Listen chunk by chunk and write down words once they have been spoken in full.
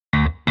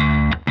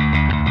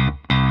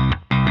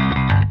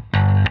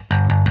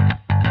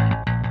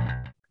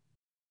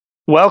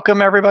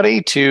Welcome,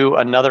 everybody, to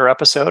another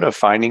episode of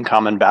Finding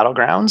Common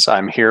Battlegrounds.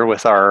 I'm here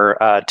with our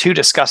two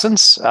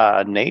discussants,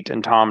 Nate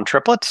and Tom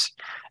Triplett.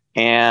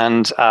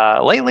 And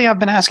lately, I've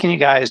been asking you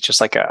guys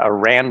just like a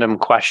random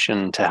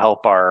question to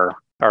help our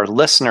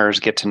listeners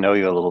get to know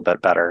you a little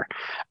bit better.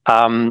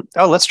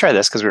 Let's try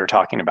this because we were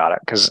talking about it.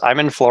 Because I'm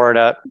in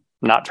Florida,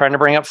 not trying to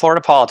bring up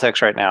Florida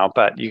politics right now,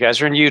 but you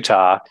guys are in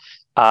Utah.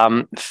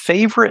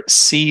 Favorite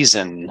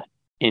season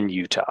in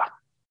Utah?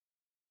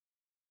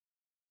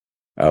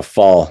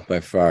 Fall by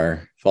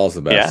far. Fall's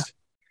the best.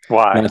 Yeah.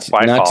 Why?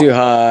 Why not fall? too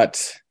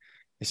hot.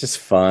 It's just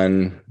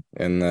fun,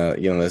 and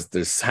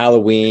there's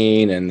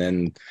Halloween, and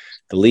then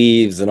the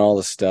leaves and all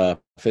the stuff.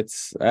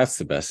 That's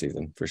the best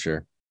season for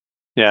sure.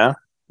 Yeah,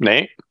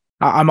 Nate.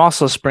 I'm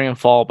also spring and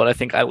fall, but I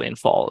think I lean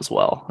fall as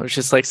well. There's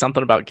just like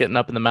something about getting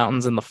up in the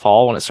mountains in the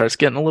fall when it starts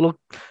getting a little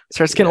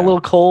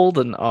cold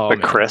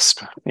and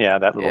crisp. Yeah,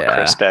 that little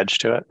crisp edge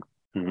to it.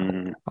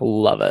 I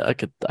love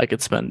it. I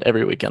could spend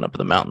every weekend up in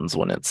the mountains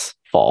when it's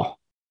fall.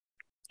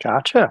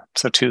 Gotcha.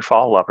 So two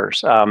fall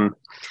lovers.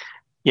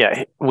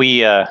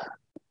 We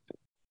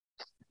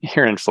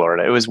here in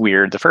Florida, it was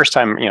weird. The first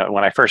time,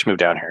 when I first moved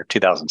down here,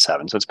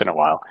 2007, so it's been a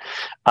while.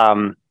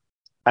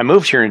 I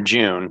moved here in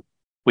June.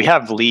 We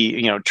have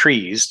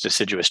trees,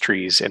 deciduous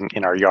trees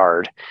in our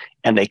yard,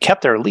 and they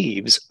kept their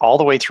leaves all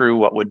the way through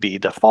what would be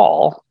the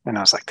fall. And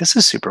I was like, this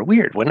is super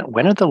weird.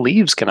 When are the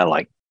leaves gonna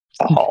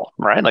fall,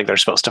 right? Like they're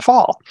supposed to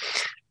fall.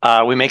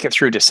 We make it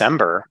through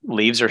December.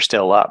 Leaves are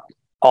still up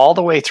all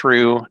the way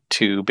through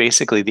to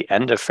basically the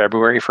end of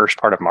February, first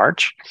part of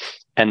March.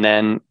 And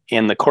then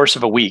in the course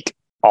of a week,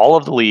 all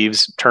of the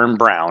leaves turn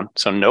brown.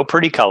 So no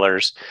pretty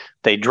colors.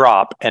 They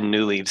drop and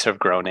new leaves have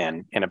grown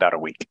in about a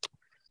week.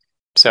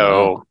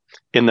 So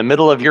in the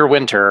middle of your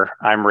winter,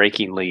 I'm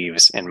raking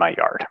leaves in my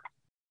yard.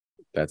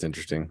 That's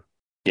interesting.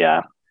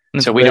 Yeah.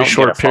 It's so a we very don't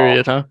short get a fall.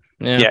 period, huh?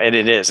 Yeah, it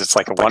is. It's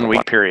like a 1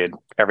 week period.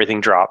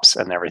 Everything drops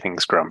and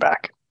everything's grown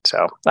back.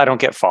 So I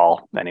don't get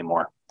fall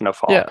anymore. No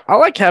fall. Yeah, I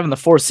like having the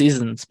 4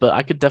 seasons, but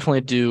I could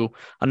definitely do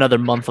another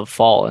month of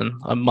fall and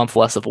a month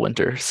less of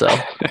winter. So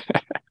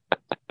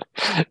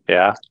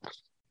yeah.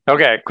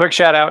 Okay, quick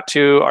shout out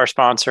to our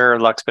sponsor,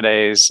 Lux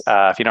Bidets.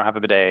 If you don't have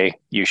a bidet,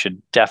 you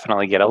should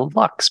definitely get a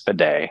Lux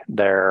bidet.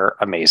 They're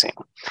amazing.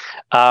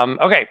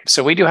 Okay,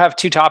 so we do have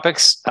 2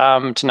 topics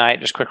tonight.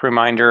 Just a quick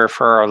reminder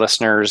for our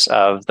listeners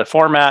of the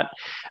format.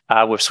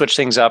 We've switched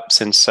things up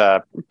since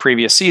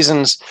previous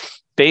seasons.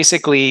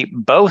 Basically,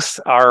 both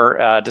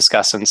our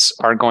discussants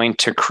are going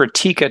to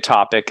critique a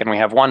topic, and we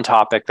have one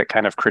topic that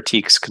kind of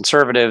critiques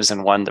conservatives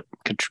and one that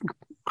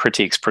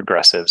critiques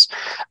progressives.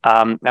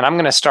 And I'm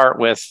going to start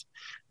with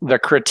the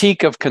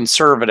critique of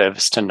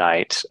conservatives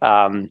tonight.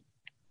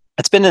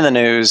 It's been in the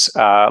news.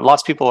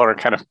 Lots of people are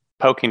kind of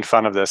poking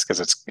fun of this because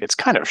it's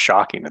kind of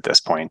shocking at this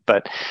point.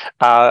 But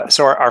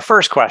so our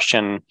first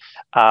question,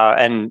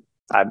 and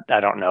I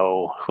don't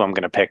know who I'm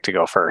going to pick to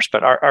go first,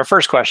 but our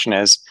first question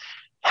is,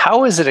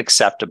 how is it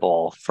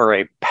acceptable for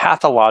a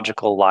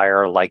pathological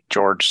liar like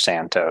George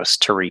Santos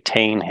to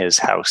retain his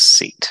House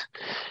seat?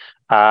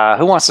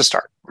 Who wants to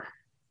start?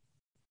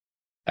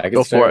 I can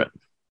go start. for it.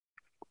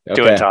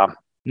 Okay. Do it, Tom.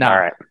 No. All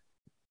right.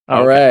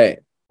 All right.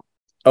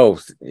 Oh,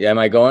 yeah. Am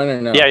I going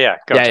or no? Yeah.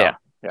 Go, Tom.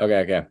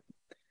 Yeah.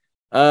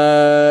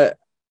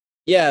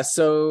 Okay.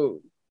 So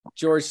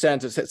George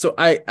Santos. So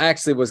I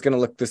actually was going to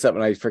look this up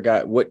and I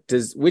forgot.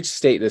 Which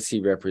state does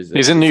he represent?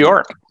 He's in New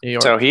York.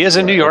 So he is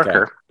a New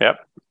Yorker. Okay.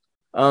 Yep.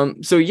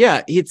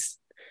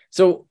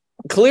 So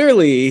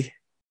clearly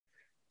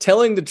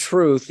telling the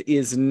truth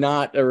is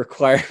not a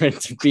requirement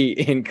to be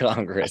in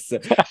Congress.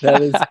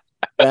 That is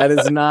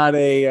not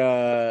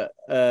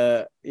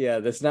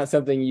that's not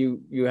something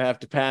you have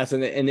to pass,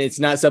 and it's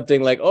not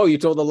something like, oh, you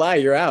told a lie,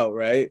 you're out,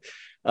 right?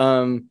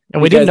 And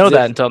we didn't know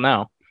that until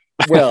now.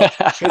 Well,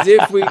 because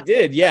if we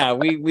did, there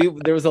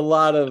was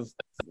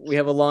we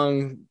have a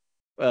long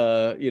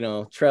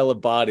trail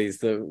of bodies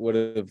that would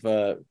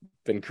have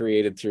been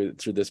created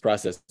through this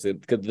process,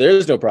 because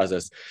there's no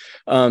process,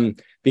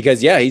 because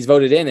he's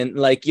voted in, and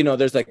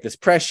there's like this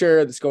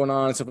pressure that's going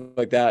on and stuff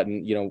like that,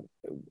 and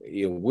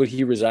would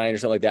he resign or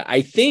something like that.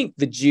 I think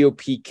the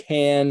GOP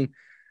can,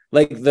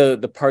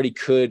 the party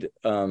could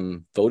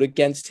vote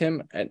against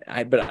him,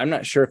 but I'm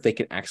not sure if they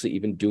can actually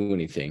even do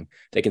anything.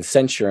 They can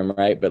censure him,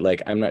 right?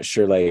 But I'm not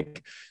sure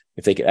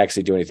if they could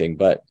actually do anything.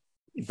 But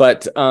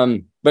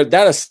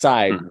that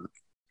aside,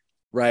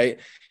 right?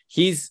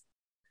 He's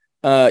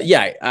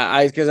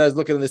because I was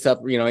looking this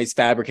up. He's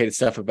fabricated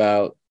stuff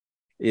about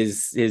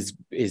his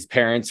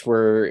parents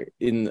were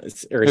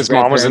his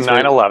mom was in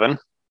 9/11.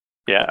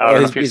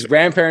 His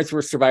grandparents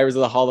were survivors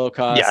of the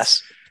Holocaust.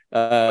 Yes,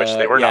 which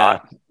they were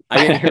not. I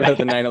didn't hear about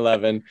the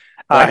 9/11.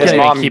 His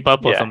mom keep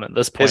up with him at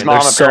this point. His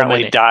mom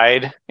apparently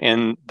died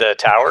in the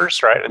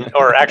towers, right?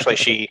 Or actually,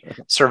 she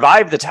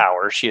survived the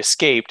towers. She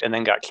escaped and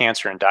then got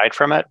cancer and died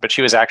from it. But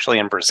she was actually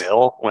in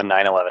Brazil when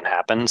 9/11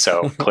 happened,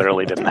 so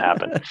clearly didn't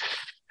happen.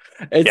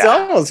 It's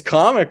almost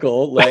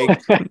comical, so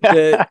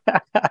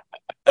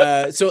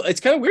it's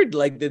kind of weird,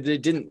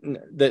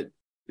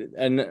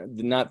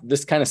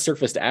 this kind of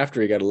surfaced after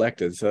he got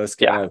elected. So that's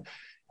kind of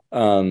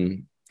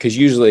Because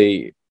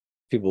usually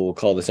people will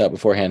call this out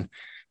beforehand.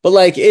 But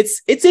like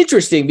it's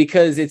interesting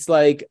because it's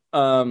like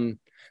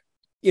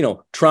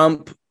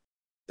Trump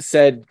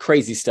said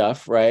crazy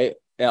stuff, right?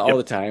 All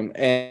the time.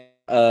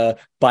 And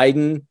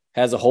Biden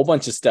has a whole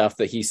bunch of stuff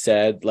that he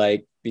said.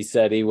 Like he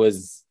said he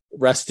was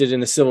arrested in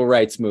the civil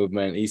rights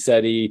movement. He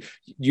said he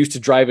used to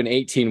drive an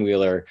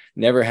 18-wheeler,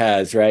 never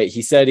has, right?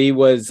 He said he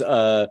was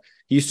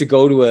he used to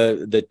go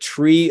to the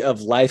Tree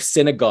of Life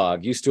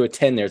synagogue, used to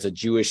attend there. It's a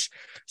Jewish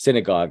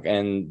synagogue,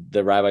 and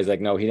the rabbi's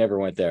like, no, he never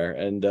went there.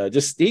 And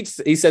just he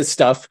says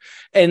stuff,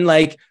 and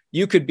like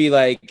you could be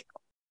like,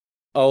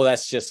 oh,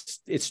 that's just,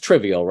 it's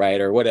trivial,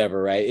 right? Or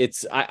whatever, right?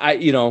 It's I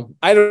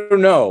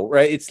don't know,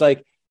 right? It's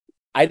like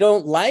I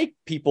don't like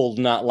people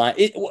not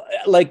lying.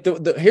 Like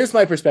here's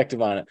my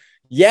perspective on it.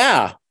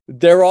 Yeah,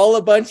 they're all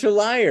a bunch of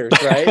liars,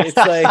 right? It's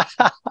like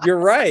you're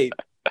right.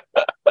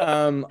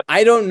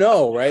 I don't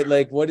know, right?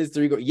 Like, what is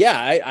the ego?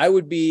 Yeah, I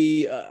would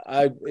be.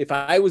 If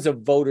I was a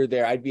voter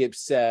there, I'd be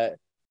upset,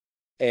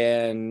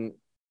 and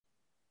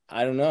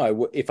I don't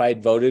know. If I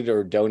had voted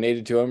or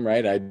donated to him,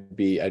 right? I'd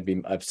be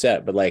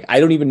upset. But like, I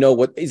don't even know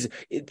what is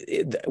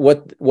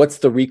what's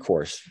the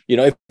recourse.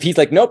 If he's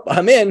like, nope,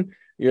 I'm in.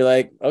 You're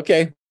like,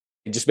 okay,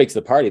 it just makes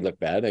the party look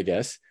bad, I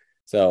guess.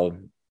 So,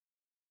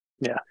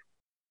 yeah,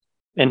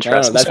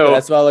 interesting.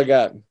 That's all I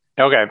got.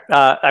 Okay,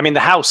 I mean, the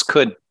House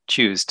could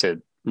choose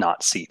to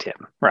not seat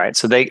him, right?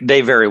 So they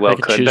very well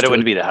could, but it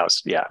wouldn't be the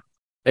House. Yeah,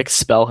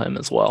 expel him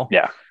as well.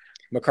 Yeah,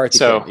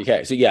 McCarthy.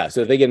 Okay,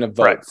 so if they get enough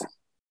votes. Right.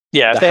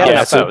 Yeah, if they have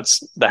enough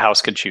votes, the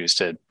House could choose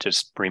to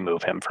just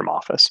remove him from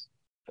office.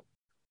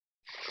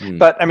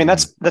 But I mean,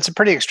 that's a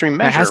pretty extreme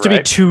measure. It has to be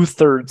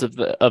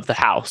 2/3 of the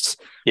House,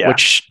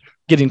 which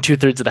getting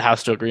 2/3 of the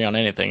House to agree on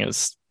anything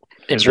is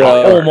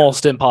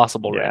almost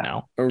impossible right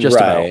now. Just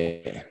about.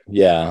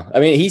 Yeah,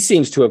 I mean, he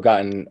seems to have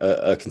gotten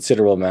a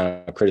considerable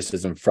amount of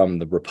criticism from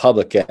the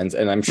Republicans,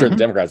 and I'm sure the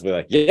Democrats will be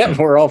like, "Yeah,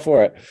 we're all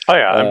for it." Oh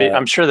yeah,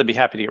 I'm sure they'd be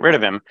happy to get rid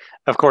of him.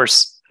 Of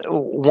course,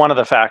 one of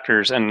the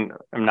factors, and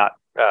I'm not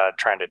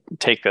trying to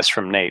take this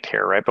from Nate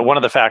here, right? But one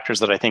of the factors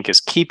that I think is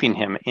keeping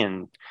him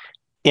in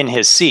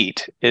his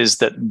seat is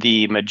that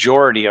the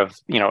majority that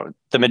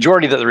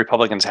the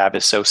Republicans have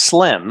is so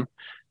slim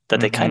that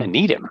they kind of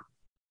need him,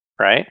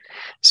 right?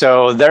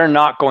 So they're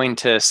not going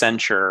to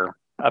censure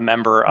a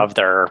member of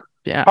their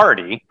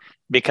party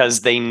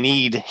because they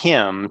need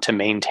him to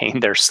maintain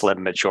their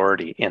slim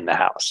majority in the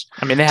House.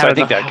 I mean, I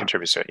think that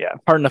contributes to it. Yeah,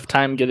 hard enough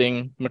time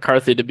getting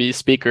McCarthy to be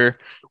speaker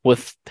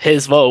with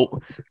his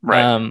vote,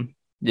 right?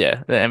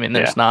 Yeah, I mean,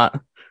 there's not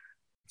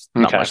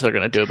much they're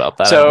going to do about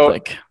that. So, I don't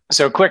think.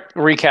 So, quick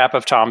recap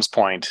of Tom's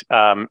point.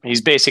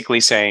 He's basically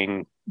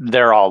saying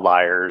they're all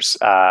liars.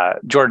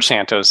 George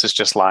Santos is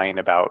just lying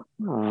about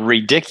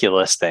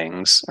ridiculous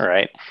things,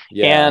 right?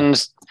 Yeah.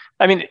 And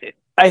I mean,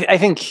 I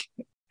think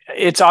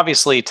it's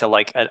obviously to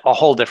like a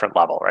whole different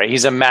level, right?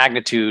 He's a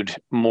magnitude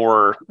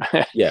more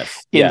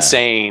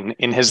insane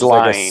in his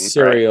lying. Like a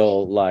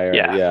serial liar.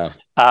 Yeah.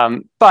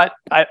 But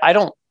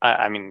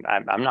I'm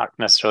not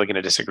necessarily going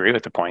to disagree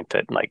with the point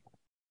that like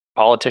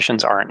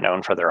politicians aren't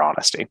known for their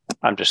honesty.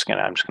 I'm just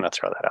gonna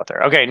throw that out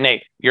there. Okay,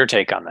 Nate, your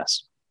take on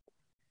this.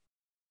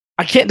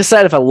 I can't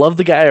decide if I love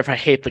the guy or if I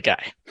hate the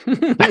guy.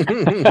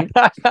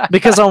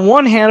 Because on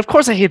one hand, of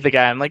course I hate the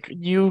guy. I'm like,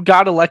 you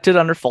got elected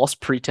under false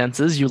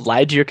pretenses. You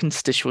lied to your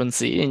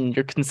constituency and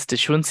your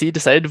constituency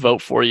decided to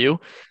vote for you.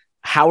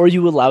 How are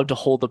you allowed to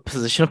hold a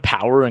position of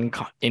power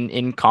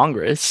in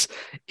Congress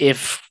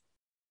if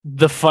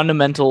the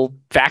fundamental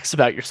facts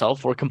about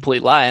yourself were a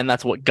complete lie and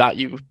that's what got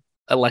you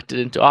elected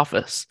into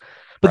office?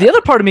 But the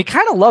other part of me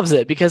kind of loves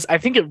it because I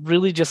think it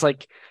really just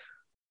like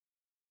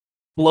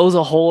blows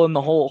a hole in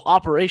the whole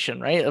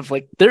operation, right? Of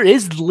like, there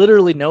is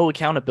literally no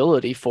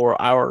accountability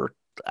for our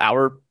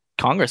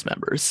Congress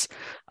members.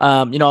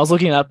 I was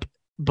looking up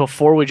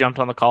before we jumped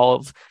on the call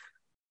of,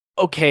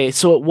 okay,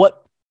 so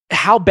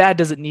how bad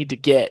does it need to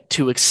get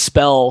to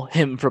expel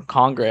him from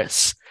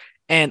Congress?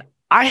 And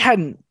I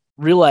hadn't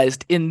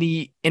realized in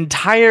the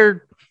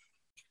entire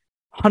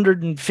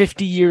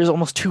 150 years,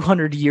 almost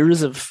 200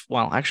 years of,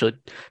 well, actually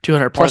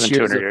 200 plus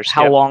years,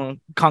 how long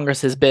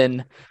Congress has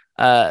been,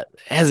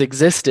 has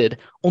existed,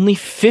 only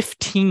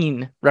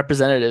 15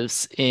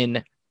 representatives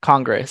in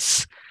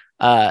Congress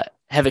have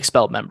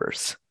expelled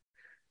members.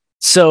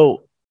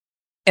 So,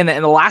 and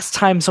the last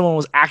time someone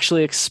was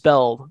actually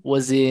expelled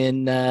was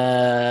in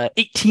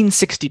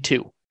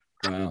 1862.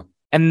 Wow.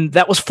 And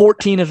that was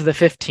 14 of the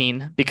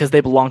 15 because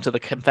they belonged to the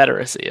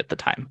Confederacy at the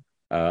time.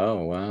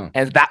 Oh, wow.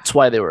 And that's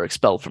why they were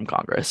expelled from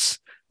Congress.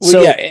 Well,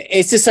 so,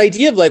 it's this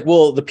idea of like,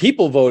 well, the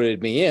people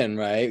voted me in,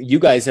 right? You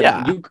guys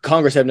have,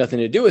 Congress have nothing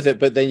to do with it.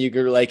 But then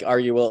you're like,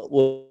 argue,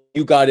 well,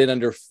 you got in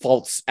under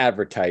false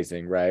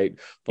advertising, right?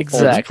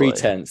 False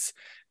pretense.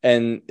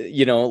 And,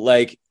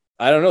 like,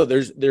 I don't know,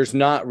 there's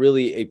not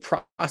really a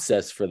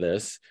process for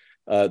this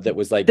that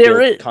was like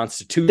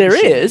constitution. There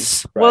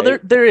is. Right? Well,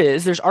 there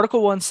is. There's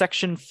Article 1,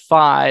 Section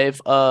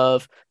 5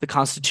 of the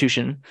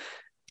Constitution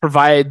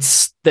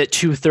provides that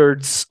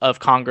 2/3 of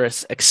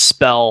Congress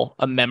expel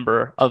a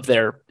member of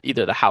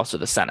either the House or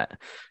the Senate.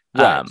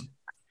 Right.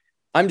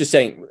 I'm just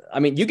saying, I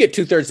mean, you get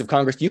 2/3 of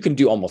Congress, you can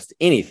do almost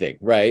anything,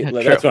 right?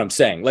 Like, that's what I'm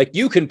saying. Like,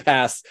 you can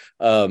pass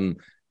pretty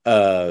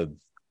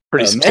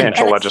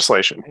substantial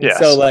legislation. Yes.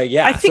 So like,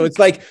 yeah, so it's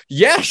like,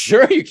 yeah,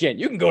 sure, you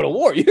can go to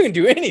war, you can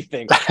do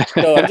anything.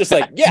 So I'm just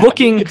like, yeah,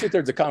 looking get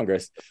 2/3 of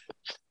Congress.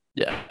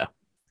 Yeah.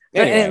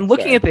 Anyway, and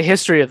looking at the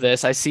history of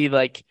this, I see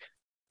like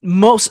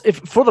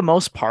for the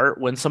most part,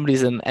 when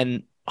somebody's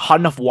in hot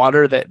enough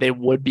water that they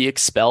would be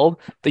expelled,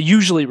 they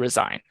usually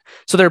resign.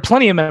 So there are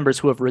plenty of members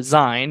who have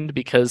resigned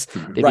because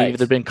they've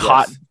either been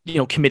caught,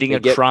 committing a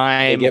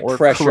crime or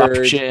pressured,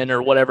 corruption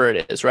or whatever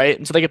it is, right?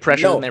 And so they get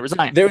pressured and they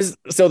resign.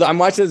 I'm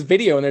watching this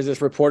video and there's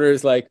this reporter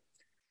who's like,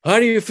 how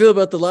do you feel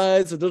about the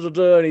lies?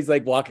 And he's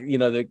like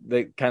walking,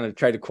 they kind of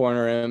tried to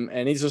corner him,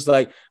 and he's just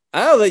like,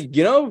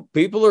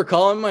 people are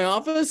calling my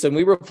office and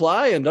we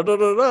reply and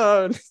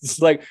And it's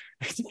like,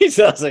 he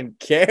doesn't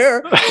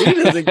care. He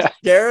doesn't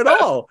care at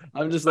all.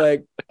 I'm just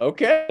like,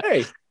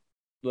 okay.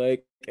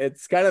 Like,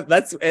 it's kind of,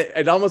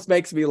 it almost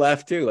makes me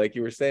laugh too. Like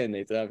you were saying,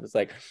 Nathan, I'm just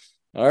like,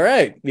 all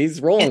right,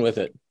 he's rolling with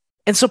it.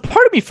 And so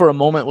part of me for a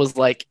moment was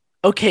like,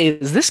 okay,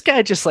 is this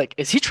guy just like,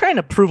 is he trying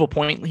to prove a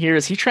point here?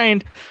 Is he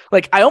trying,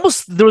 like,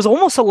 there was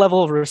almost a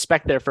level of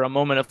respect there for a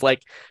moment of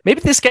like,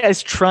 maybe this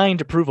guy's trying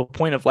to prove a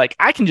point of like,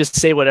 I can just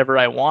say whatever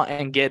I want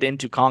and get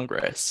into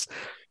Congress.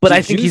 But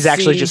I think he's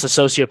actually just a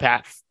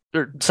sociopath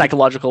or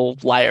psychological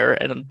liar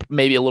and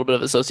maybe a little bit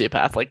of a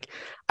sociopath. Like,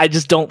 I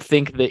just don't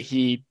think that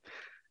he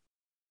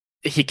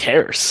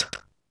cares.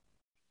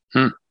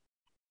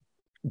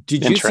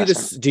 Did you see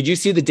this? Did you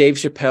see the Dave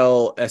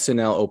Chappelle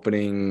SNL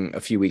opening a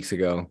few weeks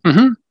ago?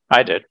 Mm-hmm.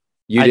 I did.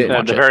 You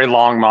did the very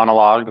long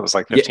monologue. It was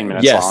like 15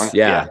 minutes long.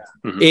 Yeah.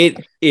 Mm-hmm.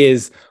 It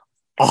is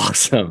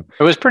awesome.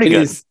 It was pretty good.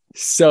 It is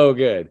so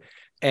good.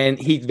 And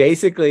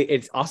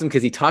it's awesome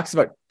because he talks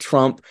about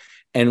Trump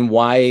and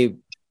why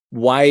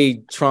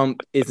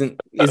Trump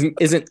isn't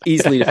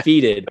easily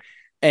defeated.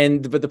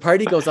 But the part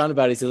he goes on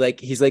about is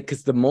he's like,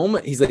 because the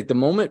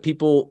moment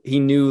people, he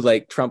knew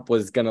like Trump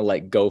was gonna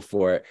like go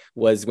for it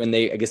was when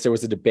I guess there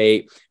was a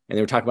debate and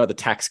they were talking about the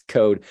tax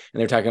code and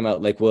they were talking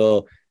about like,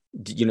 well,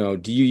 do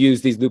you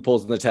use these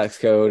loopholes in the tax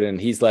code? And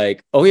he's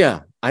like, oh yeah,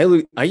 I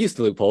use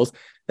the loopholes.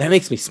 That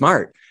makes me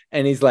smart.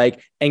 And he's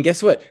like, and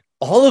guess what?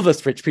 All of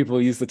us rich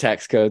people use the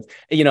tax codes,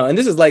 and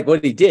this is like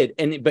what he did.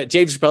 But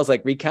James Chappelle's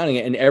like recounting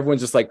it and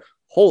everyone's just like,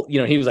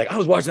 he was like, I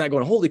was watching that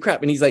going, holy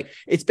crap. And he's like,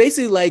 it's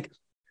basically like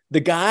the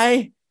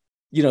guy,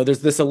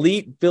 there's this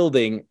elite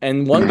building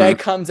and one guy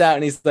comes out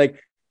and he's like,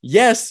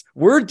 yes,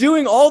 we're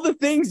doing all the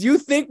things you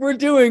think we're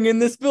doing in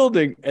this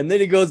building. And then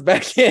he goes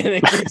back in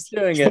and keeps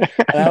doing it.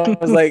 And I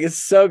was like,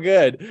 it's so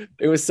good.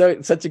 It was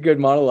such a good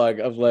monologue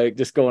of like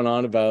just going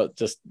on about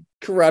just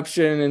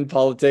corruption and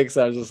politics.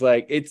 I was just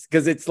like, it's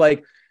because it's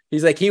like,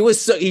 he's like,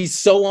 he's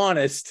so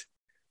honest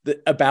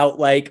about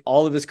like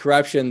all of his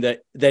corruption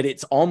that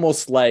it's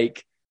almost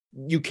like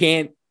you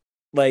can't,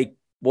 like,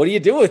 what do you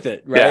do with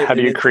it? Right. Yeah. How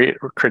do you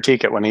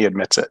critique it when he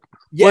admits it?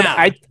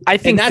 Yeah. I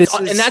think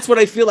that's what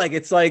I feel like.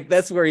 It's like,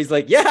 that's where he's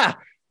like, yeah,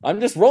 I'm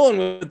just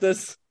rolling with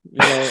this.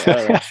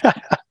 I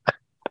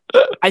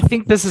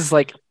think this is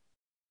like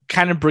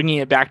kind of bringing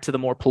it back to the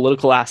more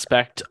political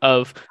aspect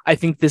of, I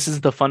think this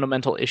is the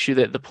fundamental issue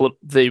that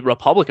the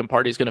Republican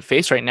Party is going to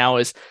face right now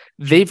is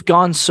they've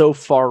gone so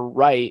far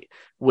right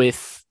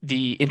with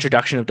the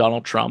introduction of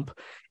Donald Trump,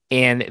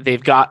 and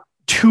they've got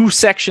two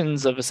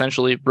sections of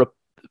essentially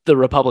the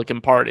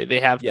Republican Party. They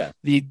have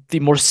the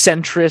more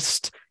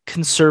centrist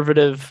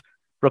conservative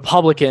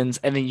Republicans,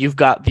 and then you've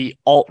got the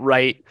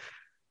alt-right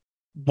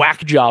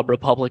whack job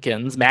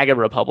Republicans, MAGA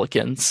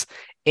Republicans.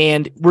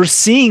 And we're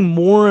seeing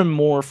more and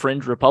more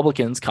fringe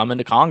Republicans come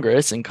into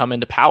Congress and come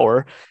into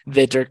power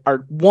that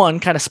are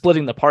one, kind of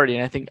splitting the party.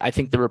 And I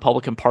think the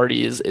Republican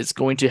Party is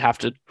going to have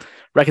to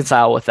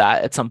reconcile with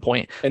that at some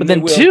point. And but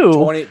then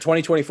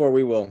 2024,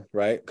 we will,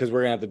 right? Because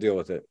we're going to have to deal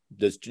with it.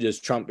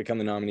 Does Trump become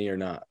the nominee or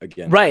not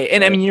again? Right.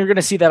 And I mean, you're going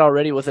to see that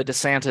already with a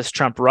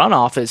DeSantis-Trump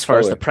runoff as far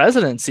as the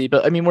presidency.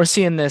 But I mean, we're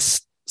seeing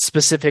this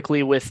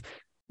specifically with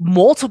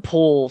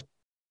multiple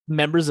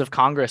members of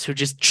Congress who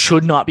just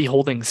should not be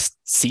holding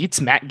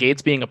seats. Matt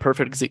Gaetz being a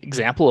perfect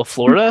example of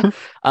Florida,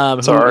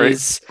 who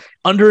is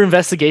under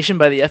investigation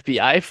by the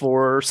FBI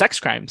for sex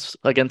crimes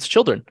against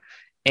children,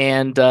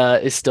 and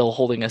is still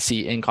holding a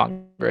seat in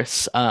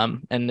Congress.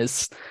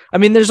 There's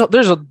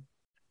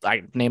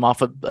I name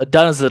off a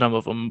dozen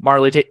of them.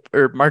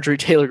 Marjorie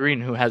Taylor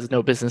Greene, who has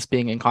no business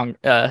being in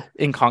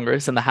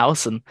Congress in the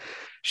House, and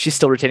she's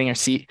still retaining her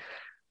seat.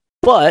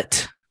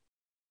 But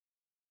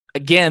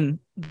again,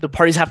 the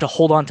parties have to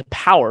hold on to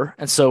power.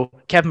 And so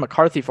Kevin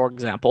McCarthy, for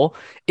example,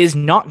 is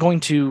not going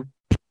to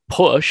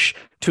push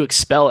to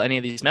expel any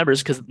of these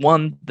members because,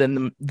 one,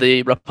 then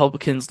the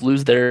Republicans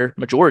lose their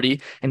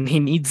majority, and he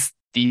needs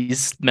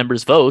these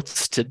members'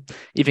 votes to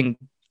even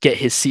get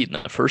his seat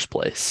in the first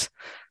place.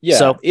 Yeah,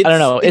 so I don't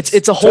know.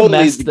 It's a whole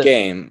totally mess.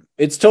 Game.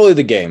 It's totally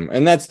the game,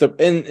 and that's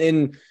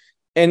and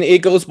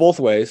it goes both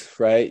ways,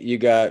 right? You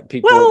got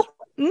people. Well,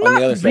 not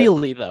the other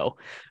really, though.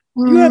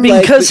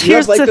 Because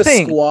here's the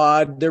thing: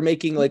 Squad, they're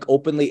making like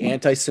openly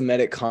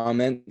anti-Semitic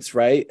comments,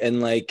 right?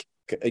 And like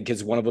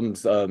because one of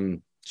them's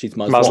she's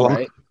Muslim,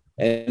 right?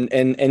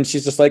 And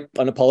she's just like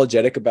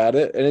unapologetic about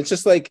it, and it's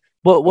just like,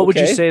 what would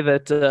you say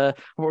that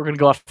we're going to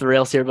go off the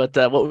rails here, but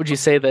what would you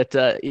say that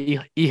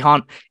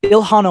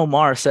Ilhan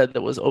Omar said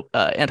that was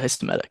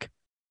anti-Semitic?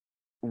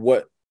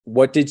 What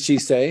did she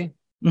say?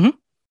 Mm-hmm.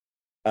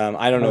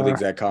 I don't know the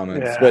exact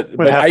comments, but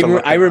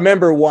I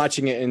remember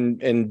watching it,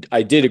 and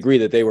I did agree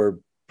that they were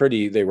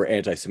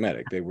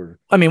anti-Semitic. They were.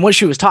 I mean, what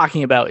she was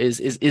talking about is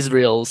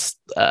Israel's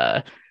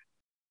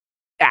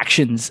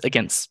actions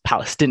against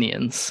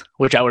Palestinians,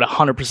 which I would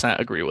 100%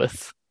 agree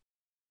with.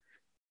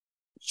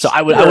 So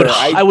I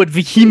would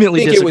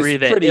vehemently disagree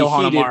that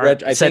Ilhan Omar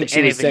said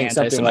she was saying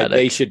something like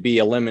they should be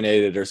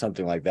eliminated or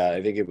something like that.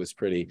 I think it was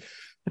pretty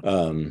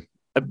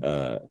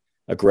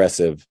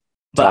aggressive.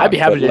 But I'd be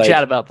happy to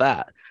chat about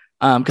that.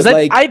 Because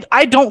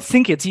I don't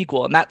think it's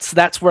equal, and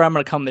that's where I'm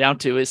going to come down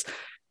to is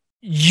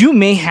you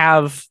may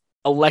have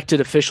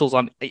elected officials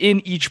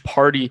in each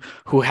party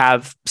who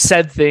have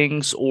said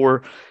things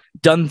or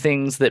done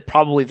things that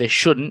probably they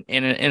shouldn't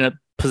in a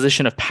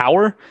position of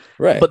power,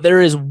 right? But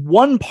there is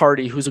one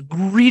party who's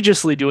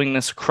egregiously doing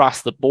this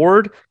across the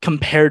board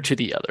compared to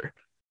the other,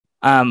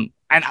 and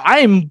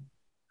I'm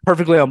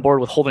perfectly on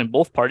board with holding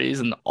both parties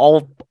and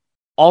all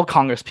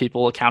Congress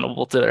people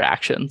accountable to their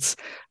actions,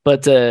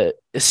 but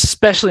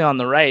especially on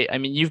the right. I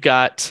mean, you've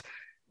got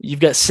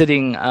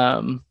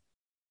sitting.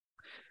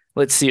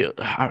 Let's see.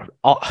 I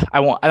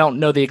don't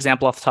know the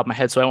example off the top of my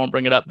head, so I won't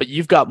bring it up. But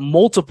you've got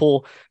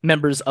multiple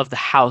members of the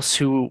House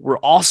who were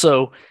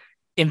also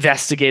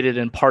investigated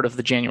in part of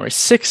the January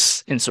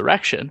 6th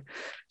insurrection.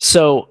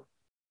 So,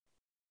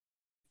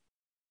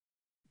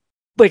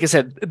 like I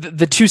said,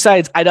 the two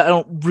sides. I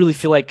don't really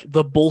feel like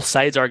the both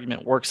sides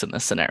argument works in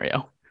this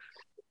scenario.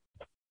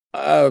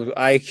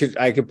 I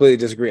completely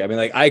disagree. I mean,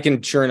 like, I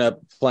can churn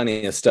up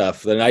plenty of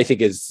stuff that I think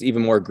is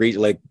even more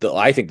egregious. Like,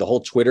 I think the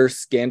whole Twitter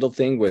scandal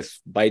thing with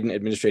Biden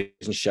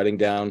administration shutting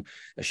down,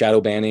 shadow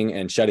banning,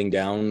 and shutting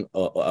down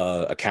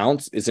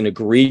accounts is an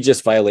egregious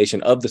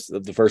violation of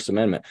the First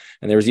Amendment.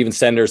 And there was even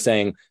senators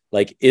saying,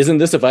 like, isn't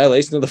this a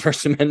violation of the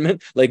First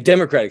Amendment? Like,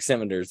 Democratic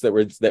senators that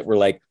were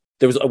like,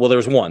 there was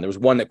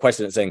one that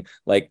questioned it, saying,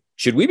 like,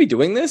 should we be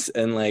doing this?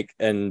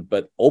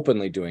 But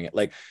openly doing it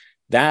like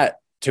that.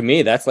 To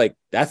me, that's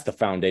the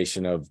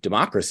foundation of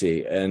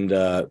democracy, and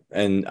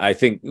I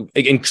think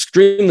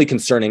extremely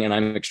concerning. And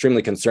I'm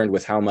extremely concerned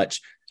with how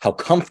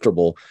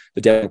comfortable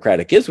the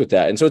Democratic is with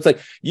that. And so it's like,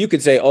 you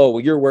could say, oh,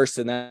 well, you're worse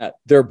than that.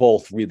 They're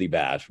both really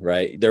bad,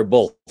 right? They're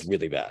both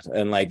really bad,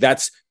 and like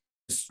that's.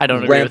 I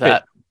don't agree with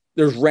that.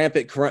 There's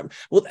rampant corrupt.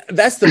 Well,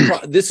 that's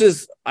the. This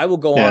is. I will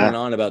go on and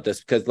on about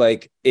this because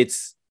like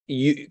it's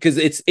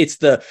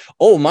the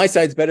my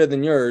side's better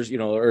than yours,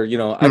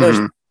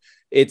 others.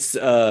 It's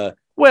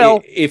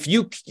Well,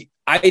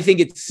 I think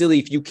it's silly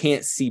if you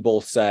can't see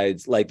both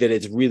sides, like that.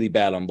 It's really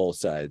bad on both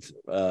sides,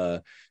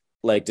 or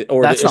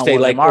say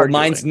like, or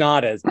mine's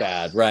not as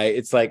bad, right?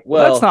 It's like,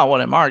 well, that's not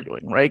what I'm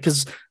arguing, right?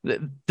 Because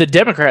the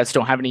Democrats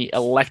don't have any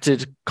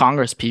elected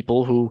Congress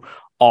people who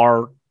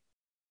are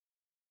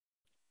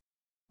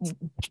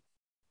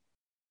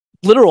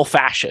literal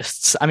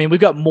fascists. I mean, we've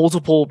got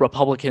multiple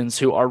Republicans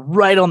who are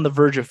right on the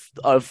verge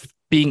of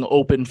being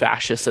open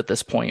fascists at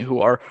this point,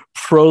 who are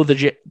pro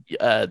the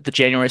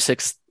January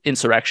 6th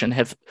insurrection,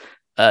 have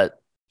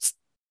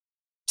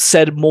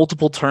said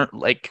multiple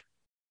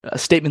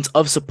statements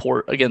of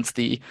support against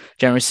the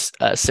January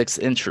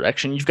 6th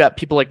insurrection. You've got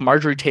people like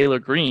Marjorie Taylor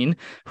Greene,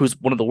 who's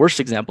one of the worst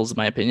examples, in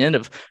my opinion,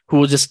 of who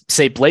will just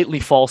say blatantly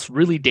false,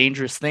 really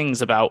dangerous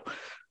things about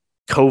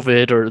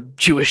COVID or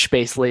Jewish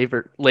space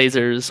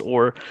lasers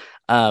or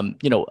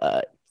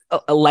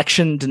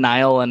election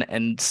denial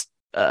and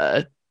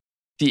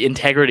the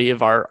integrity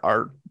of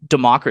our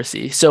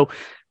democracy. So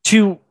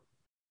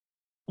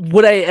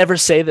would I ever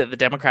say that the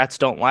Democrats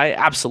don't lie?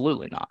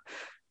 Absolutely not.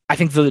 I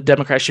think the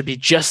Democrats should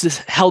be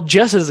held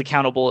just as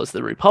accountable as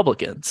the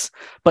Republicans.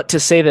 But to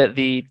say that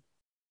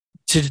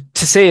to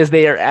say as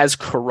they are as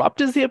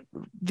corrupt as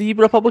the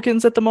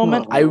Republicans at the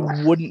moment, I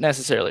wouldn't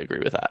necessarily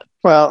agree with that.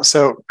 Well,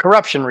 so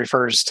corruption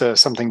refers to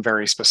something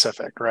very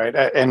specific, right?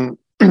 And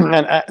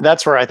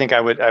that's where I think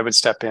I would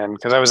step in,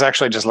 because I was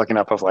actually just looking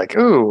up of like,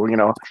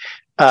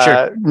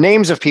 Sure.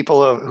 Names of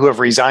people who have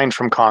resigned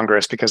from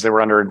Congress because they were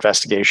under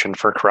investigation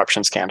for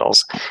corruption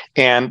scandals.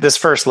 And this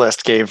first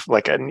list gave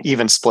like an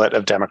even split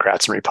of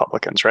Democrats and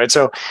Republicans, right?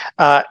 So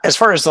as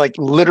far as like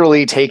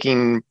literally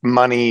taking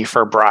money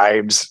for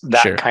bribes,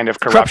 that kind of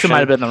corruption might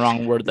have been the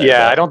wrong word there.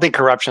 Yeah, I don't think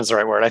corruption is the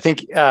right word. I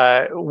think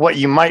what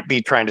you might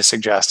be trying to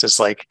suggest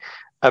is like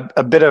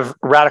a bit of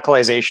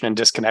radicalization and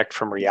disconnect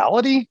from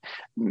reality.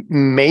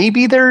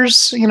 Maybe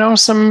there's,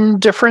 some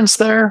difference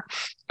there.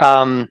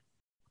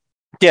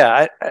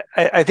 Yeah,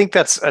 I think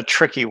that's a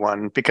tricky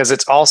one, because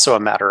it's also a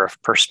matter of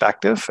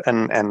perspective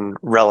and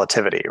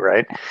relativity,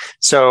 right?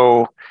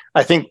 So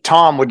I think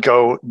Tom would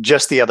go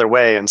just the other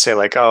way and say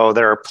like, oh,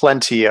 there are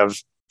plenty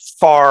of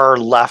far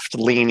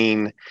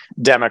left-leaning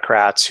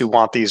Democrats who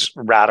want these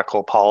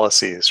radical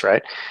policies,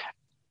 right?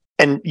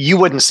 and you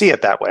wouldn't see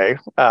it that way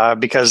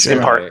because in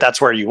Sure. part that's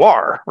where you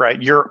are,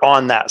 right? You're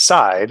on that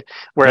side.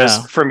 Whereas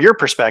Yeah. from your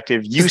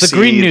perspective, you the see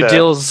Green New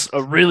Deal's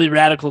a really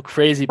radical,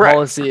 crazy Right.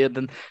 policy, and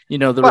then the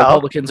Well-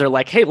 Republicans are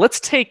like, "Hey, let's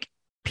take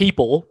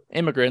people,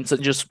 immigrants,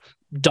 and just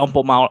dump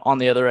them out on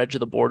the other edge of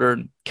the border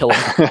and kill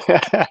them."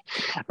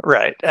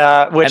 Right.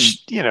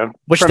 Which,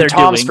 which from they're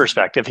Tom's doing.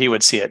 perspective, he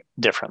would see it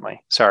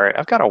differently. Sorry,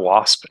 I've got a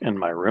wasp in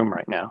my room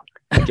right now.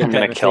 Get I'm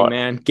gonna that kill thing, it.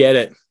 man. Get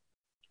it.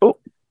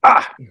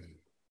 I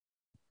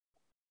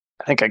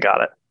think I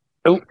got it.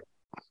 Oh,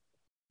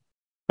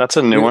 that's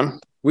a new one.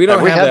 We don't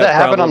Have we have had that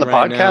happen on problem the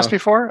right podcast now.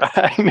 before?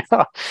 I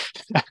know.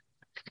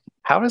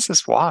 How is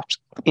this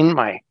wasp in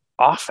my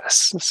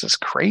office? This is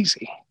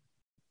crazy.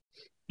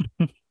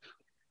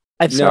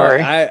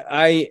 Sorry.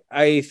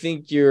 I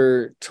think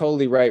you're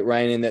totally right,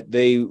 Ryan, in that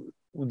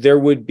there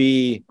would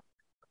be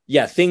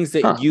things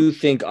that you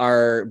think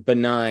are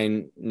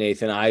benign,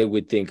 Nathan, I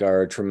would think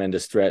are a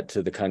tremendous threat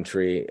to the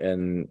country,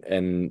 and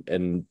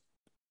in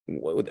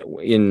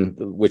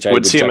which I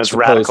would see them as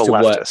radical to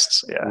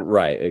leftists.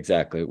 right,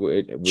 exactly.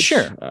 Which,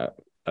 Sure.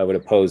 I would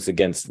oppose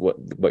against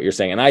what you're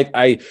saying, and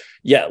I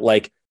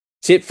like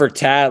tit for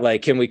tat,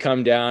 like, can we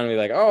come down and be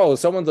like, oh,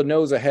 someone's a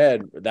nose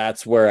ahead?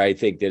 That's where I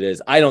think that is.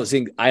 I don't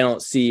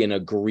see an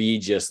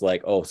egregious,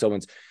 like, oh,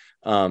 someone's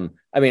I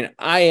mean,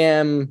 I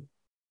am,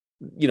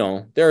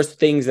 there's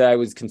things that I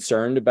was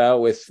concerned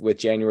about with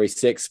January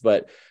 6th,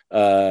 but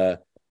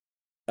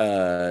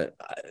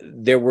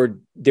there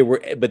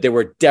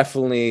were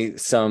definitely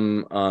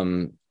some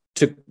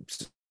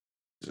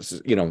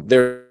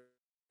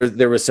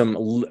there was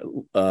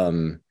some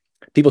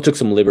people took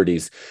some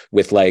liberties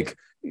with, like,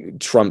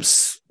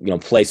 Trump's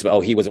place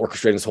of, he was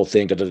orchestrating this whole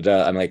thing,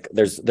 I'm like,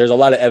 there's a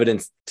lot of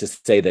evidence to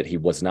say that he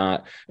was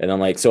not, and I'm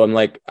like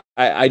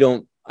I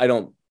don't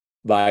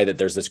buy that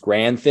there's this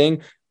grand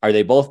thing. Are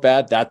they both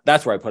bad?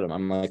 That's where I put them.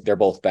 I'm like, they're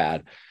both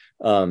bad.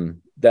 I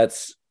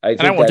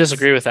won't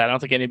disagree with that. I don't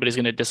think anybody's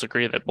going to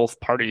disagree that both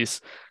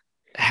parties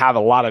have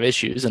a lot of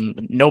issues,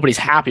 and nobody's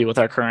happy with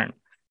our current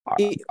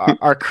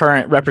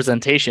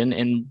representation,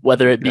 in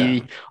whether it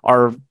be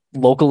our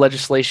local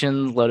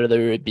legislation,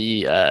 whether it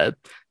be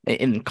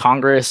in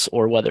Congress,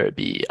 or whether it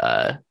be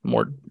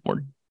more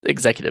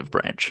executive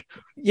branch.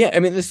 Yeah, I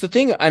mean, that's the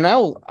thing, and I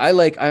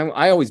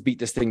always beat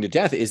this thing to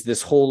death, is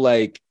this whole,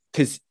 like,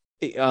 because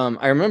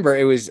I remember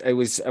I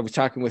was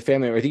talking with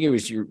family, or I think it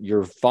was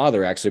your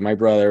father, actually. My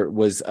brother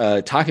was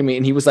talking to me,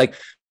 and he was like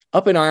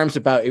up in arms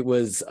about it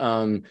was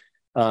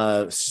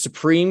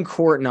Supreme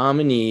Court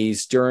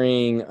nominees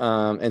during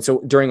and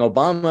so during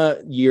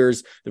Obama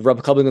years, the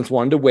Republicans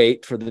wanted to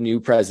wait for the new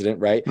president,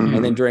 right? Mm-hmm.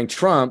 And then during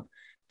Trump,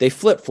 they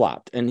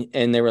flip-flopped and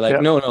they were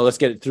like, no, let's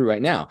get it through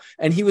right now.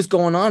 And he was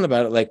going on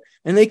about it, like,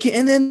 and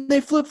then they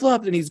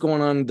flip-flopped, and he's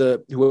going on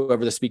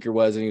whoever the speaker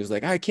was, and he was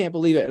like, I can't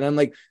believe it. And I'm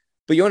like,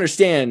 but you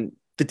understand,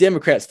 the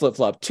Democrats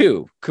flip-flop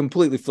too,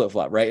 completely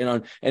flip-flop, right?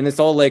 And it's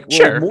all like, well,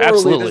 sure, morally,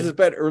 absolutely, this is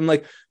better. I'm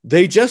like,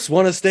 they just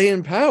want to stay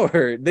in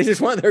power. They just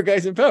want their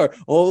guys in power.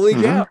 Holy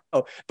cow.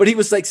 But he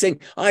was like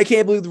saying, I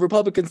can't believe the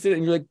Republicans did it.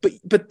 And you're like,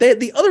 but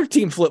the other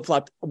team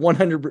flip-flopped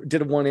 100,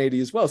 did a 180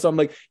 as well. So I'm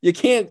like, you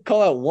can't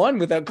call out one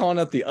without calling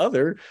out the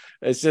other.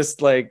 It's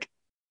just like,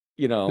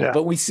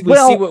 but we see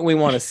what we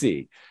want to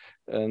see.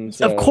 And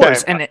so, of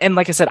course, and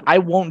like I said, I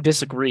won't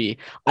disagree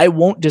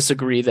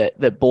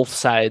that both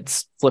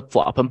sides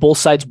flip-flop, and both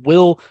sides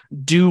will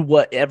do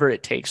whatever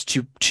it takes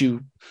to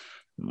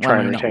try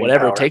and retain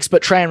whatever power. It takes,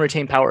 but try and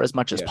retain power as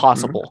much as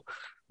possible.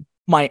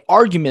 My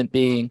argument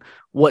being,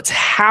 what's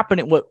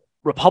happening, what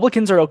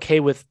Republicans are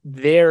okay with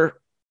their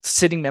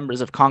sitting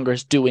members of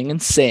Congress doing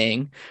and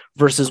saying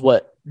versus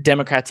what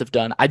Democrats have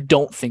done, I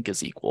don't think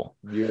is equal.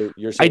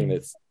 You're saying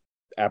it's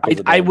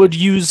I would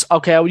use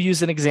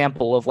an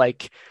example of,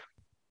 like,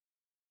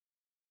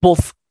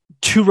 both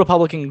two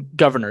Republican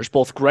governors,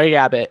 both Greg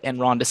Abbott and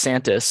Ron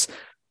DeSantis,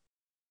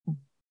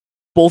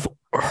 both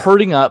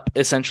herding up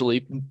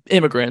essentially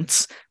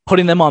immigrants,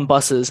 putting them on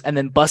buses, and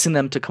then busing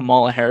them to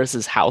Kamala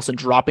Harris's house and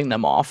dropping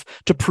them off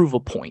to prove a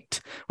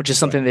point, which is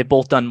something they've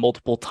both done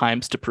multiple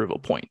times to prove a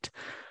point.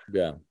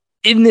 Yeah.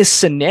 In this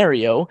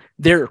scenario,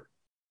 they're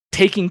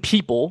taking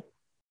people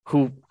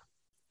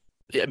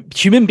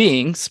human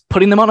beings,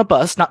 putting them on a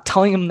bus, not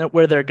telling them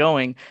where they're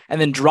going,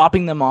 and then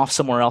dropping them off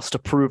somewhere else to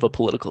prove a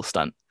political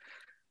stunt.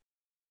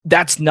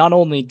 That's not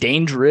only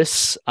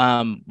dangerous,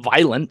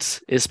 violent,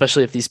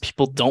 especially if these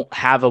people don't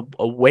have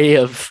a way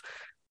of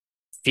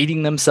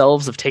feeding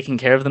themselves, of taking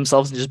care of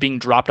themselves, and just being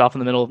dropped off in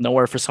the middle of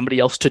nowhere for somebody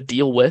else to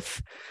deal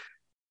with.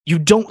 You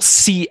don't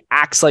see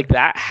acts like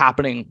that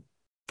happening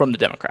from the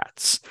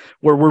Democrats,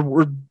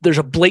 where there's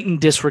a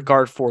blatant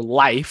disregard for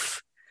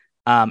life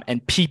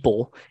and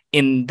people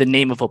in the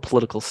name of a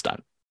political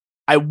stunt.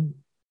 I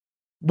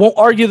won't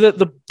argue that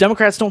the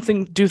Democrats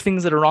don't do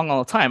things that are wrong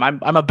all the time.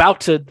 I'm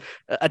about to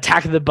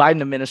attack the Biden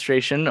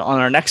administration on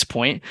our next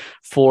point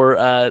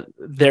for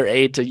their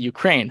aid to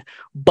Ukraine,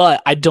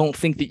 but I don't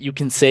think that you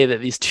can say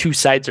that these two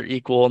sides are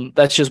equal. And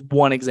that's just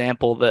one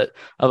example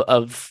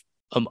of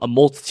a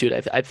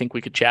multitude I think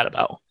we could chat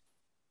about.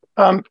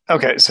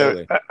 Okay, so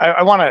Totally.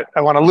 I want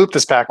to loop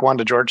this back one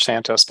to George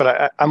Santos,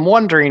 but I'm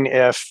wondering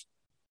if,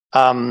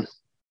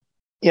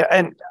 yeah,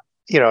 and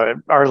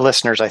our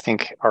listeners I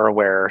think are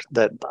aware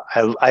that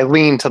I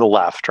lean to the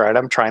left, right?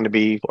 I'm trying to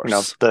be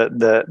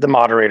the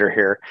moderator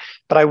here,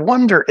 but I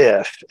wonder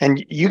if,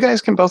 and you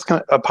guys can both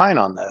opine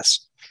on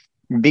this,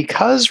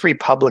 because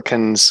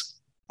Republicans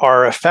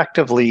are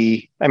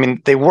effectively, I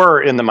mean, they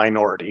were in the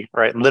minority,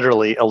 right?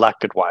 Literally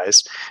elected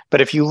wise.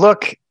 But if you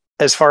look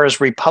as far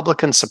as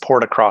Republican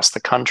support across the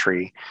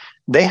country,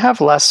 they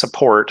have less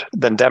support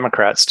than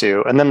Democrats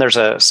do. And then there's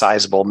a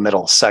sizable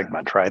middle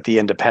segment, right? The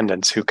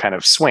independents who kind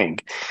of swing.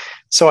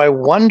 So I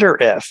wonder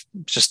if,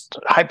 just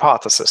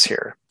hypothesis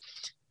here,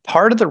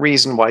 part of the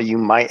reason why you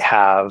might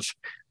have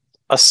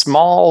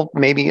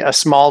maybe a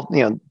small,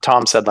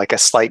 Tom said like a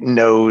slight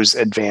nose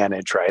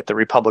advantage, right? The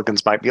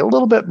Republicans might be a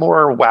little bit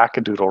more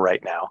wackadoodle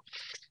right now,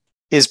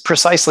 is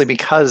precisely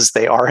because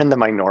they are in the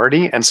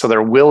minority. And so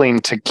they're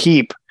willing to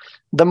keep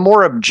the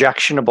more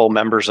objectionable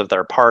members of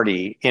their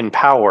party in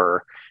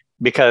power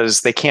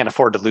because they can't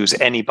afford to lose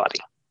anybody,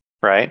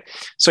 right?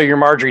 So your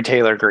Marjorie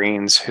Taylor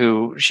Greenes,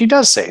 who she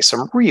does say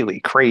some really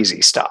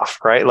crazy stuff,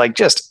 right? Like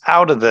just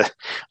out of the,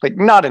 like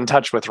not in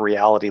touch with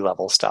reality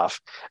level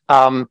stuff.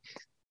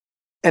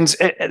 And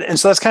so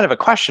that's kind of a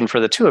question for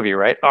the two of you,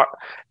 right?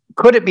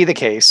 Could it be the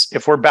case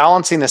if we're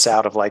balancing this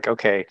out of like,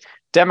 okay,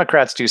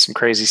 Democrats do some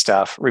crazy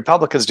stuff,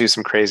 Republicans do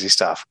some crazy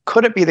stuff.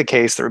 Could it be the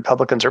case that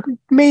Republicans are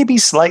maybe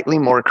slightly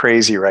more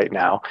crazy right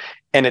now?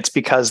 And it's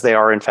because they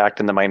are in fact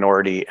in the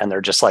minority and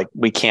they're just like,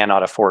 we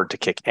cannot afford to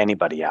kick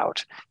anybody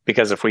out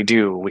because if we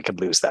do, we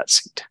could lose that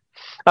seat.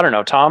 I don't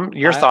know, Tom,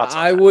 your thoughts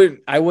on that?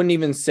 I wouldn't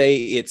even say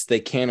it's they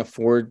can't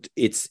afford.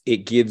 It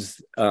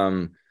gives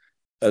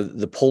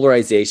the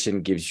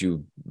polarization gives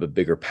you a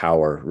bigger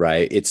power,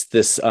 right? It's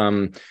this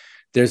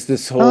there's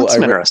this whole that's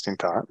an interesting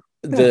thought.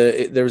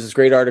 There was this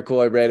great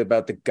article I read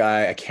about the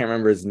guy, I can't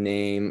remember his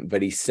name,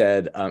 but he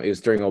said it was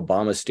during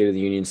Obama's State of the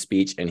Union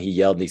speech, and he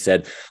yelled and he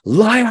said,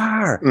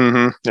 "Liar!"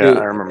 Mm-hmm. Yeah,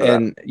 I remember that.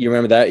 And you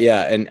remember that?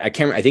 Yeah. And I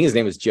think his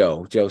name was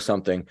Joe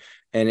something.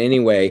 And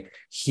anyway,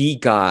 he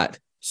got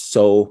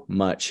so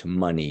much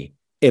money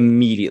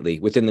immediately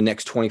within the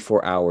next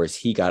 24 hours.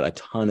 He got a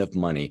ton of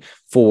money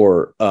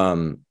for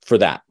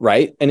that,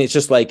 right? And it's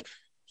just like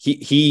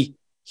he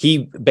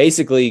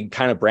basically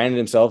kind of branded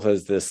himself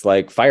as this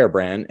like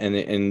firebrand, and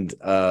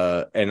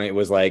it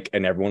was like,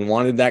 and everyone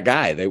wanted that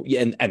guy.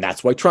 And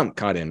that's why Trump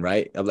got in,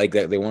 right? Like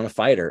they want a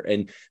fighter,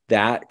 and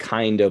that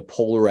kind of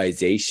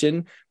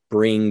polarization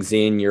brings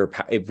in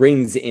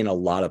a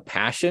lot of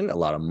passion, a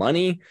lot of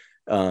money.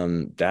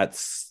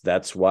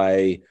 That's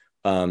why.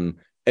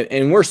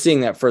 And we're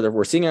seeing that further.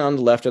 We're seeing it on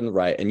the left and the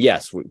right. And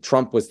yes,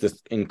 Trump was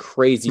this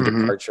crazy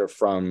departure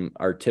from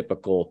our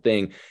typical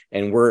thing,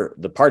 and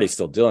the party's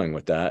still dealing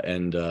with that.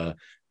 And there's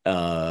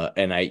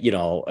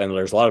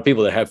a lot of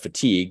people that have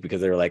fatigue because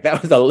they were like,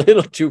 that was a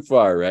little too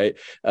far, right?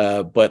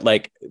 But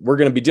like we're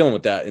going to be dealing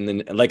with that, and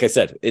then, like I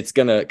said, it's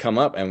going to come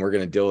up, and we're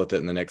going to deal with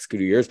it in the next 2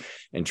 years.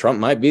 And Trump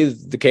might be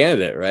the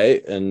candidate,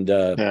 right? And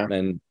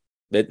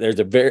there's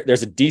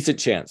a decent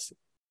chance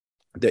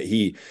that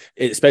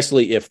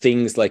especially if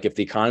the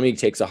economy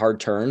takes a hard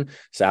turn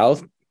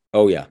south,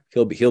 oh yeah,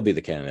 he'll be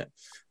the candidate.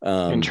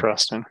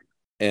 Interesting.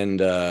 And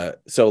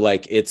so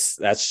like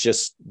that's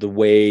just the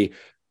way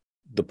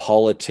the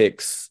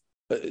politics,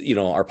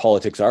 our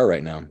politics are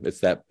right now.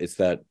 It's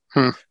that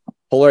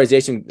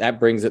polarization that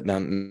brings it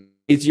down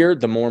easier.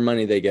 The more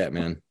money they get,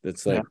 man.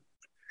 It's like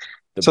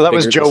so that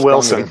was Joe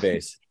Wilson.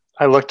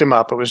 I looked him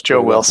up. It was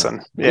Joe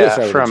Wilson.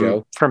 Yeah,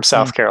 from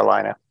South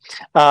Carolina.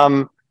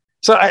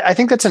 So I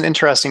think that's an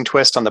interesting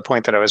twist on the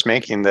point that I was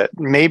making, that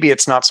maybe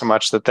it's not so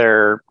much that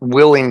they're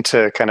willing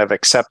to kind of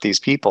accept these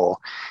people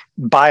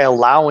by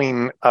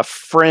allowing a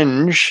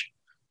fringe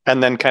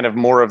and then kind of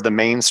more of the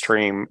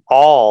mainstream,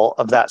 all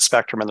of that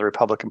spectrum in the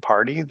Republican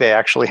Party. They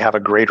actually have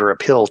a greater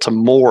appeal to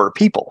more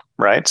people,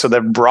 right? So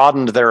they've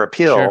broadened their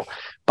appeal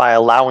by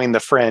allowing the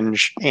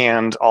fringe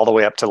and all the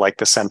way up to like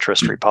the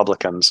centrist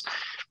Republicans.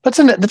 That's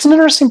an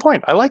interesting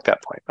point. I like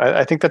that point.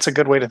 I think that's a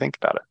good way to think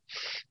about it.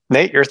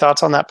 Nate, your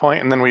thoughts on that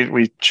point? And then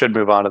we should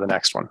move on to the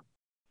next one.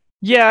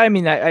 Yeah, I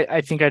mean,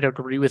 I think I'd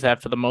agree with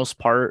that for the most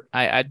part.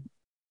 The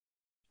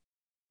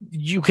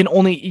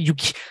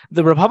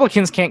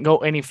Republicans can't go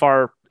any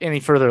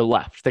further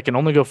left. They can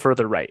only go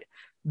further right.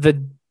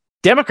 The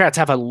Democrats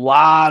have a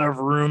lot of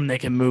room. They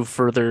can move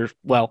further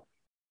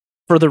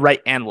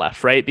right and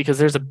left, right? Because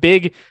there's a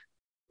big,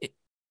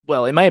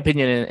 in my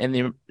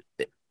opinion,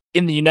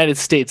 in the United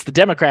States, the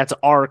Democrats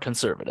are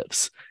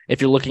conservatives.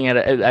 If you're looking at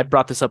it, I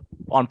brought this up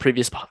on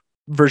previous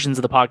versions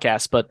of the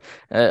podcast, but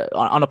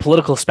on a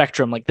political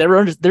spectrum, like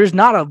there's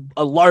not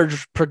a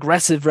large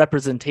progressive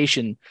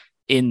representation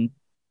in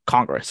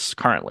Congress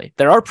currently.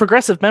 There are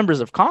progressive members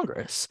of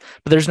Congress,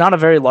 but there's not a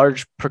very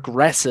large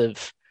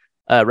progressive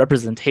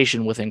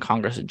representation within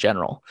Congress in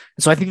general.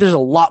 And so I think there's a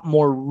lot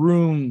more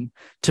room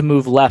to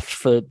move left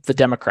for the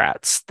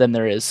Democrats than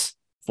there is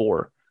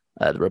for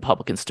the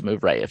Republicans to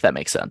move right, if that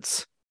makes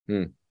sense.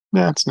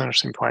 Yeah, that's an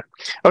interesting point.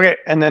 Okay,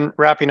 and then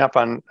wrapping up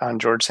on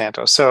George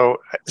Santos. So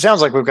it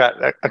sounds like we've got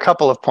a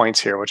couple of points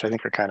here, which I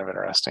think are kind of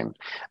interesting.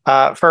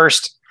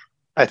 First,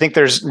 I think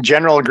there's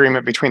general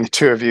agreement between the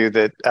two of you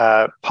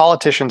that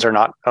politicians are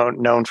not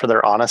known for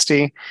their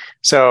honesty.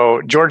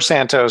 So George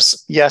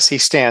Santos, yes, he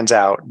stands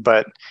out,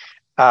 but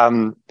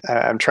I'm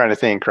trying to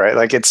think, right?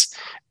 Like it's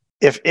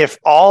if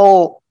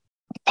all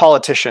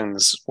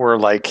politicians were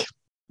like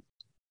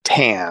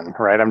tan,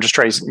 right? I'm just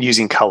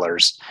using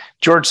colors.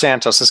 George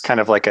Santos is kind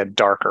of like a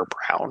darker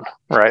brown,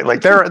 right?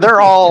 Like they're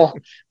all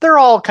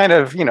kind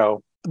of,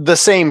 the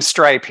same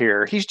stripe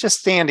here. He's just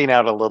standing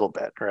out a little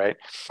bit, right?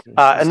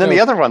 And then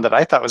the other one that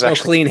I thought was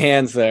actually clean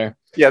hands there.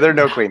 Yeah, there are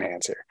no clean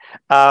hands here.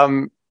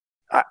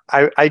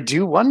 I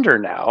do wonder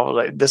now,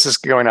 like, this is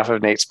going off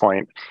of Nate's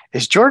point,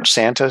 is George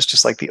Santos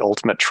just like the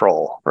ultimate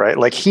troll, right?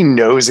 Like he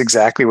knows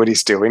exactly what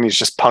he's doing. He's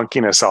just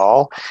punking us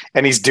all.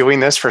 And he's doing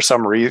this for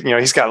some reason.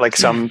 He's got like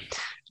some,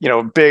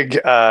 big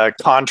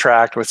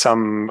contract with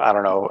some, I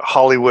don't know,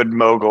 Hollywood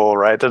mogul,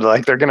 right? They're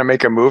going to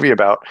make a movie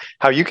about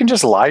how you can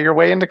just lie your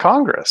way into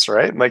Congress,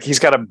 right? Like he's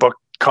got a book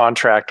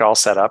contract all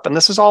set up and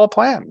this is all a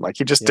plan. Like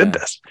he just did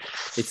this.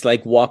 It's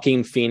like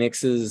Joaquin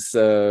Phoenix's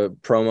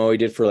promo he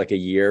did for like a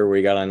year where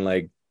he got on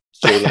like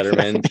Jay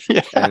Letterman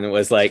and it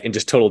was like, and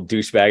just total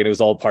douchebag. And it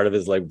was all part of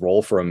his like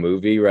role for a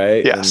movie.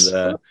 Right. Yes.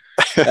 And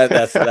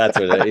that's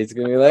what it's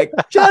going to be like.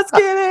 Just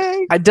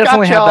kidding. I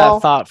definitely had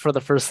that thought for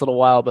the first little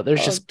while, but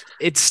there's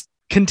it's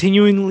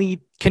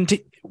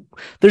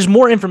there's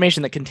more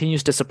information that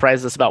continues to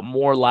surprise us about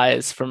more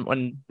lies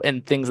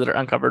and things that are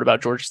uncovered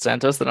about George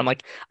Santos that I'm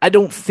like, I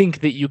don't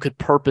think that you could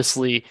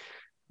purposely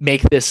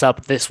make this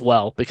up this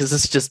well, because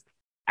it's just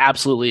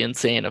absolutely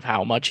insane of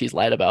how much he's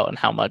lied about and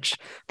how much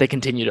they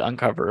continue to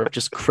uncover of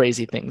just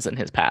crazy things in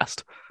his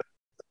past.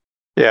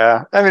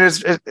 Yeah. I mean,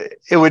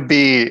 it would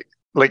be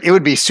like, it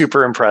would be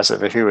super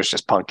impressive if he was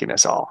just punking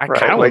us all. I right?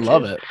 kind of like,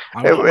 love it.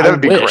 That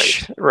would be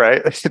great,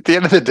 right? At the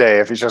end of the day,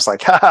 if he's just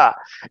like, haha,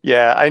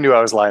 yeah, I knew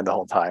I was lying the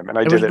whole time, and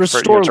I did it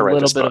restore a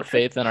little bit of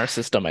faith in our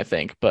system, I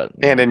think,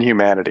 and in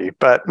humanity.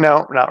 But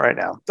no, not right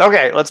now.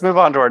 Okay, let's move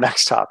on to our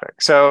next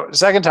topic. So,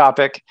 second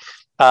topic,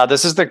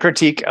 this is the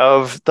critique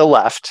of the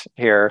left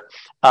here.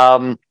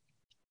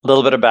 A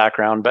little bit of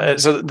background,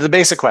 but so the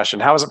basic question: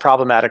 how is it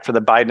problematic for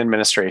the Biden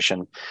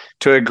administration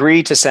to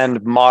agree to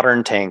send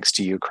modern tanks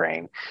to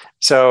Ukraine?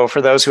 So for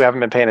those who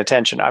haven't been paying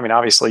attention, I mean,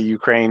 obviously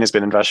Ukraine has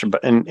been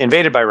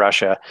invaded by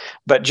Russia,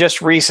 but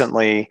just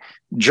recently,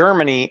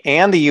 Germany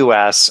and the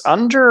US,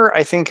 under,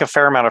 I think, a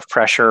fair amount of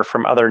pressure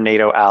from other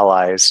NATO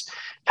allies,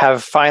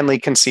 have finally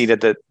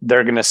conceded that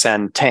they're going to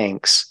send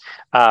tanks.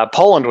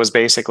 Poland was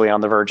basically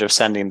on the verge of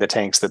sending the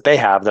tanks that they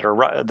have that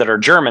are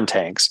German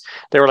tanks.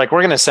 They were like,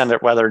 we're going to send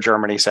it whether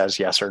Germany says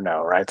yes or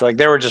no, right? Like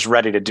they were just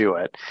ready to do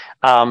it.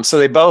 So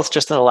they both,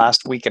 just in the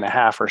last week and a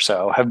half or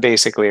so, have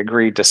basically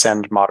agreed to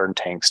send modern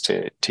tanks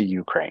to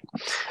Ukraine.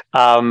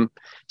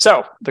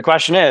 So the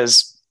question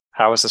is,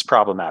 how is this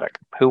problematic?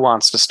 Who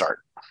wants to start?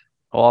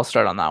 Well, I'll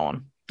start on that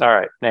one. All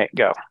right, Nate,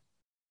 go.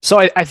 So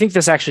I think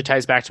this actually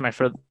ties back to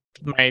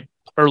my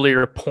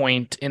earlier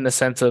point, in the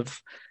sense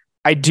of,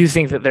 I do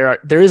think that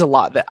there is a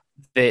lot that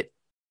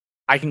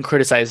I can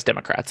criticize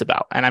Democrats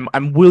about, and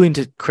I'm willing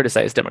to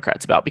criticize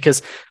Democrats about,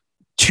 because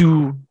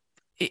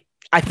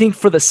I think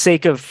for the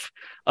sake of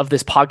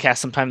this podcast,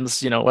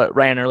 sometimes, what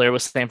Ryan earlier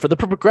was saying, for the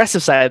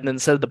progressive side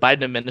instead of the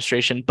Biden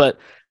administration, but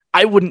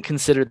I wouldn't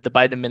consider the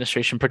Biden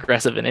administration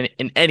progressive in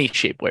any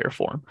shape, way, or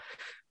form.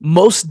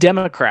 Most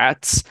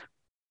Democrats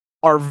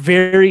are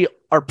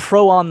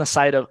pro on the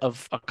side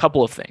of a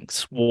couple of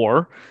things: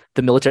 war,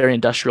 the military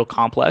industrial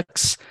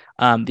complex,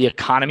 the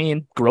economy,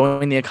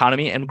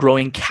 and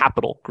growing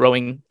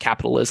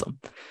capitalism.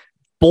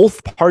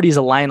 Both parties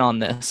align on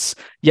this.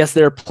 Yes,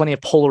 there are plenty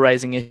of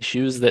polarizing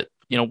issues that,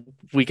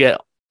 we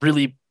get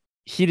really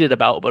heated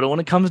about, but when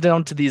it comes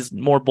down to these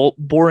more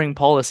boring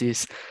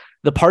policies,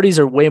 the parties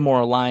are way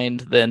more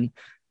aligned than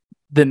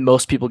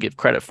most people give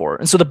credit for.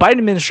 And so the Biden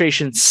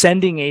administration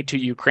sending aid to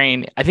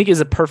Ukraine, I think, is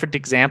a perfect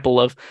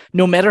example of,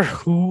 no matter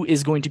who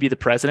is going to be the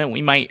president,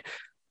 we might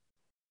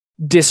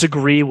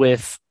disagree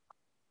with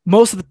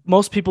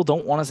most people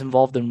don't want us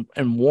involved in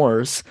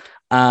wars.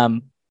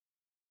 But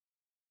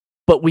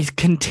we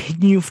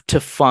continue to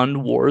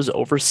fund wars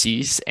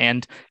overseas,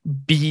 and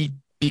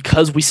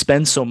because we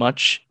spend so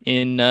much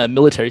in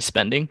military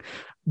spending,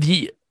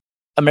 the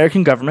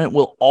American government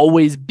will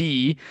always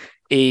be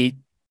a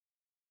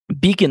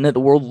beacon that the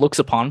world looks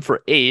upon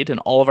for aid, and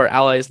all of our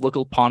allies look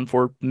upon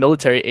for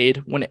military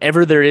aid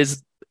whenever there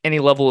is any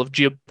level of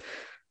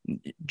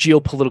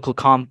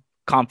geopolitical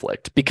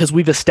conflict, because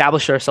we've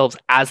established ourselves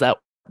as that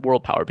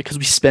world power, because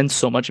we spend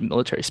so much in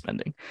military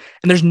spending.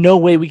 And there's no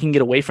way we can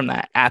get away from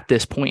that at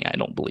this point, I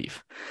don't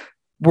believe.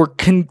 We're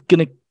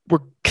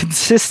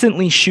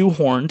consistently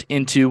shoehorned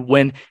into,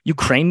 when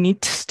Ukraine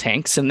needs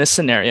tanks in this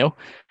scenario.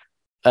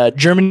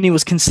 Germany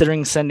was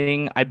considering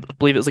sending, I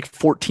believe it was like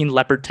 14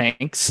 Leopard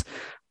tanks.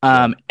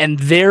 And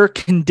their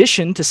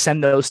condition to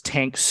send those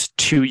tanks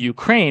to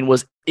Ukraine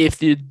was if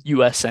the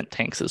US sent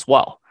tanks as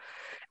well.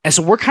 And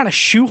so we're kind of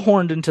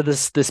shoehorned into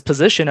this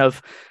position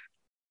of,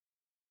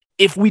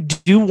 if we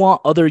do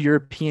want other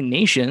European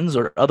nations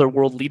or other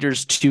world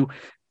leaders to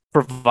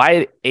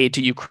provide aid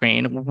to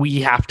Ukraine, we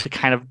have to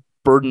kind of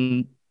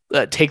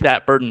take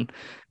that burden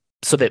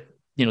so that,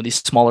 these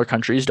smaller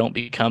countries don't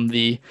become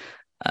the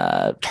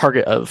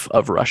target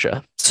of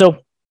Russia. So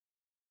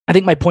I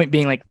think my point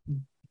being, like,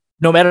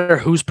 no matter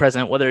who's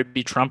president, whether it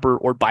be Trump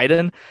or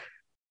Biden,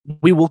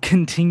 we will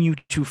continue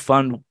to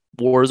fund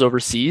wars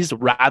overseas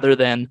rather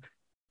than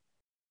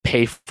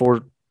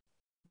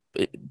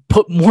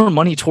put more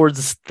money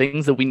towards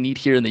things that we need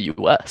here in the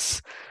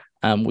U.S.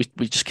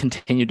 We just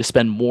continue to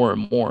spend more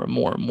and more and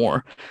more and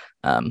more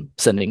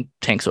sending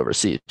tanks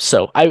overseas.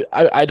 So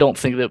I don't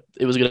think that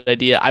it was a good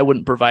idea. I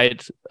wouldn't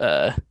provide.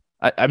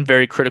 I'm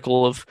very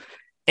critical of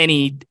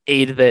any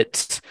aid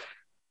that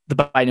the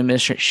Biden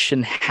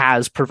administration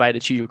has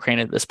provided to Ukraine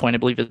at this point. I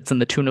believe it's in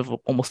the tune of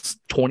almost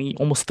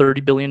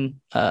 $30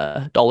 billion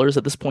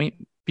at this point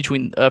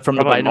between from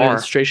the Biden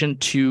administration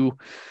to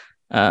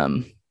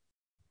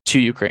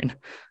Ukraine.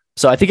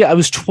 So I think I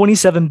was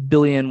 27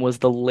 billion was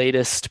the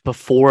latest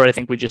before. I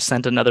think we just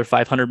sent another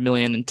 500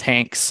 million in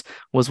tanks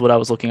was what I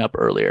was looking up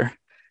earlier.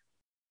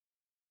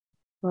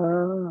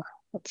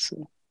 Let's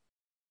see.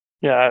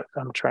 Yeah,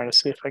 I'm trying to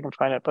see if I can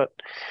find it, but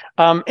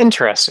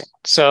interesting.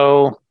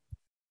 So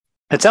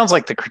it sounds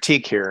like the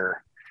critique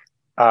here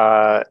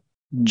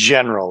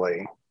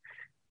generally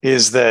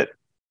is that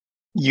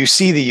you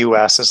see the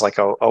US as like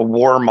a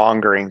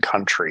warmongering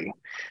country.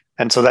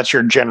 And so that's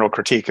your general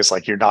critique, is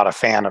like, you're not a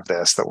fan of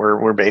this, that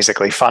we're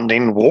basically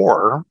funding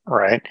war,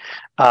 right?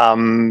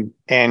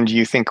 And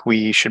you think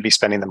we should be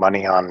spending the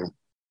money on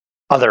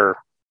other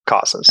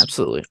causes.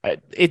 Absolutely.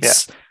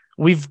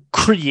 We've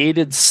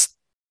created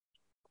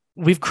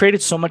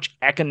so much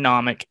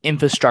economic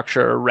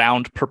infrastructure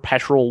around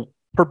perpetual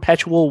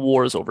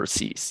wars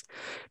overseas,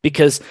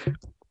 because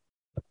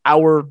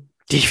our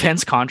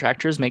defense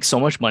contractors make so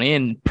much money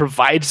and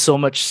provide so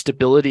much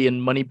stability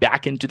and money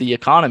back into the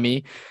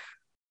economy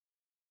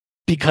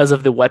because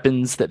of the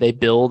weapons that they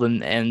build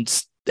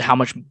and how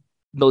much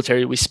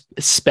military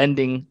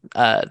spending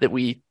that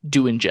we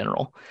do in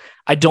general.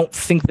 I don't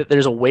think that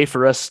there's a way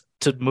for us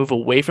to move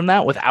away from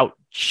that without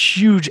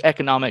huge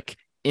economic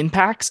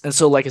impacts. And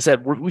so, like I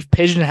said, we've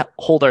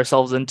pigeonholed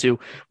ourselves into,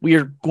 we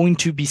are going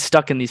to be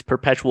stuck in these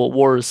perpetual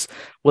wars,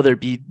 whether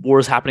it be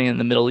wars happening in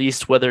the Middle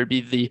East, whether it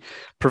be the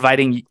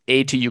providing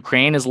aid to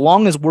Ukraine. As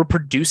long as we're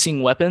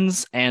producing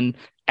weapons and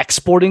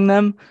exporting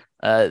them,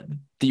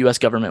 the U.S.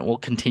 government will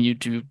continue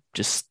to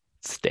just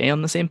stay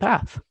on the same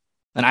path.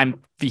 And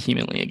I'm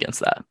vehemently against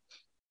that.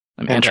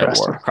 I'm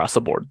anti-war across the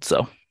board.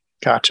 So,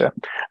 gotcha.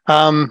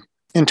 In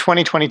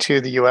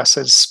 2022, the U.S.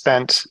 has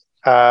spent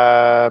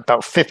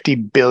about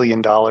 $50 billion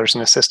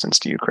in assistance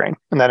to Ukraine,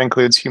 and that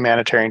includes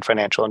humanitarian,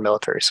 financial, and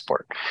military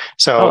support.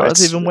 So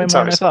that's even way more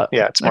than I thought.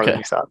 Yeah, it's more than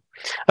you thought.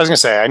 I was going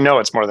to say, I know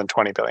it's more than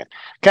 20 billion.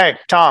 Okay,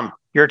 Tom,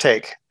 your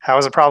take. How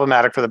is it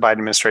problematic for the Biden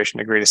administration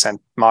to agree to send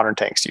modern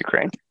tanks to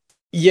Ukraine?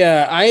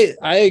 Yeah,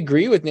 I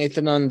agree with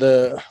Nathan on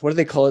what do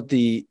they call it?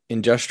 The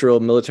industrial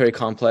military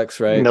complex,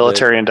 right?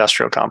 Military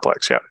industrial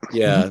complex. Yeah.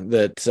 Yeah.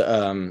 That's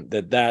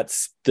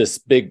this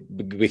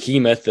big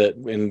behemoth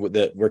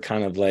that we're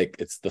kind of like,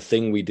 it's the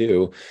thing we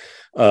do.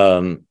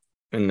 And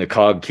the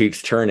cog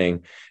keeps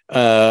turning.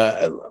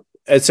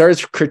 As far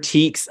as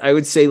critiques, I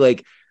would say,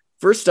 like,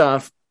 first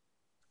off,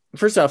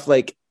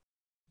 like,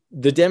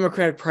 the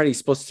Democratic Party is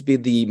supposed to be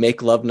the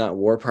make love, not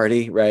war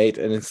party. Right.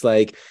 And it's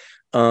like,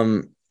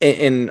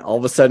 and all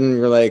of a sudden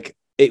you're like,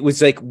 it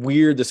was like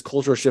weird, this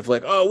cultural shift,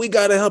 like, oh, we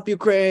got to help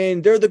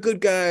Ukraine. They're the good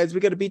guys. We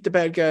got to beat the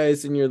bad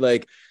guys. And you're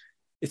like,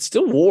 it's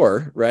still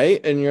war. Right.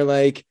 And you're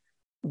like,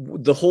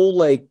 the whole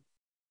like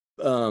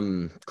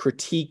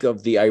critique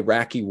of the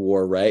Iraqi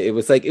war. Right. It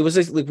was like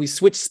we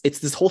switched. It's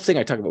this whole thing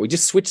I talk about. We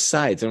just switched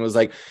sides. And it was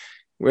like,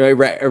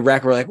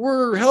 Iraq, we're like,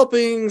 we're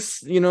helping,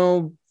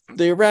 the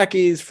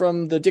Iraqis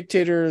from the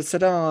dictator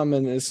Saddam.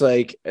 And it's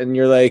like, and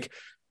you're like,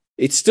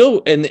 it's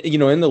still, and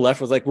in the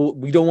left was like, well,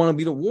 we don't want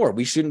to be at war.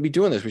 We shouldn't be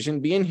doing this. We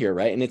shouldn't be in here,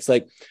 right? And it's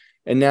like,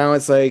 and now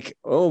it's like,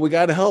 oh, we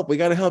got to help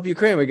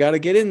Ukraine. We got to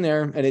get in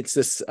there. And it's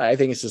just, I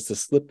think it's just a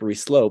slippery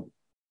slope.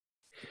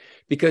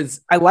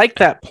 Because I like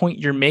that point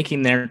you're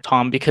making there,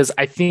 Tom, because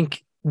I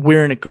think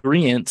we're in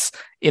agreement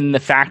in the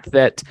fact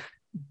that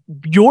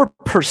your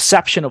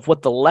perception of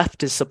what the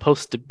left is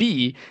supposed to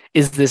be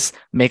is this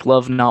make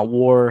love, not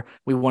war.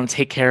 We want to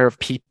take care of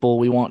people.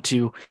 We want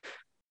to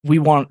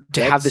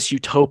have this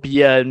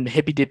utopia and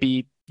hippy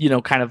dippy,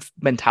 kind of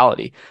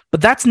mentality.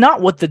 But that's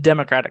not what the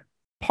Democratic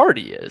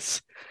Party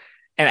is.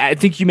 And I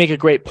think you make a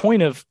great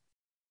point of,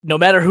 no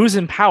matter who's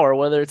in power,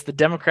 whether it's the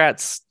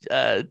Democrats,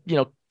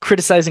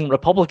 criticizing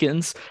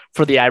Republicans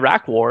for the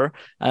Iraq war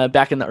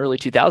back in the early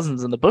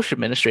 2000s in the Bush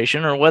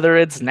administration, or whether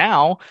it's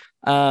now,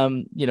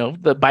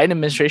 the Biden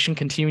administration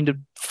continuing to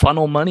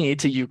funnel money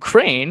to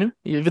Ukraine,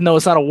 even though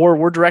it's not a war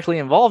we're directly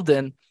involved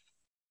in,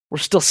 we're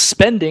still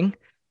spending.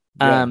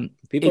 Yeah.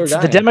 People are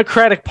dying. The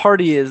Democratic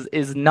Party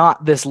is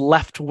not this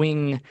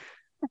left-wing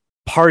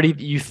party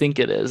that you think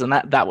it is, and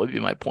that would be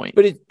my point.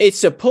 But it's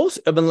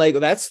supposed, I mean, like,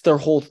 that's their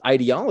whole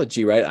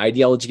ideology, right?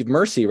 Ideology of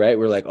mercy, right?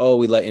 We're like, oh,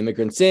 we let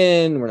immigrants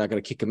in, we're not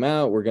going to kick them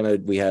out,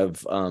 we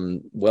have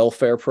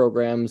welfare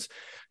programs.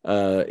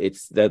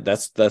 That's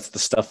the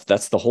stuff,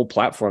 that's the whole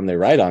platform they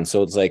ride on.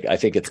 So it's like, I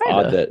think it's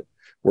odd that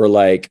we're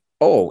like,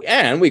 oh,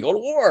 and we go to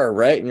war,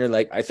 right? And you're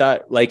like, I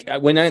thought, like,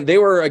 when they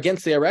were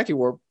against the Iraqi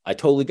war, I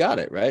totally got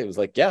it, right? It was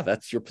like, yeah,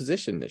 that's your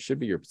position. It should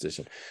be your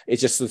position.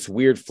 It's just this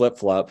weird flip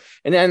flop.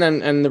 And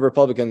then the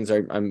Republicans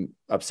I'm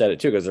upset at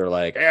too, because they're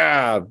like,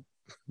 yeah,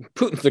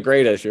 Putin's the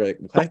greatest. You're like,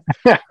 what?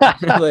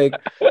 Like,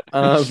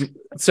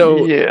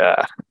 so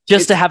yeah,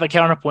 just to have a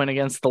counterpoint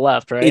against the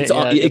left, right?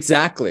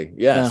 Exactly,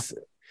 yes,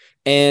 yeah.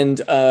 And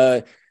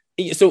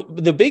so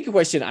the big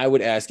question I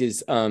would ask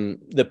is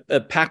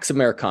the Pax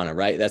Americana,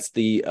 right? That's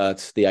the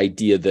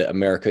idea that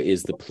America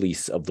is the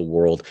police of the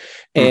world.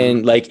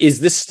 And like, is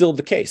this still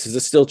the case? Is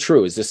this still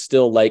true? Is this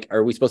still like,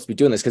 are we supposed to be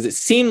doing this? Because it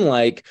seemed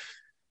like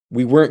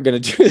we weren't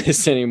going to do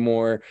this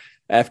anymore.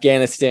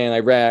 Afghanistan,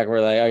 Iraq,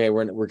 we're like, okay,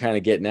 we're kind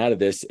of getting out of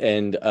this.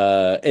 And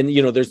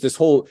you know, there's a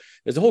whole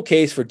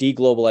case for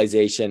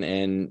deglobalization,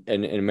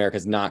 and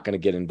America's not going to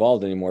get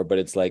involved anymore. But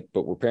it's like,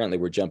 but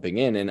we're jumping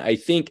in. And I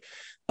think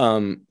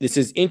this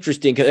is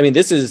interesting because, I mean,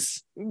 this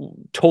is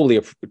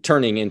totally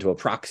turning into a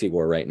proxy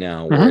war right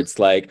now, where it's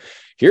like,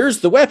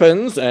 here's the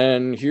weapons,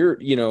 and here's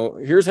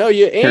how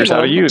you aim, here's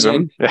how to use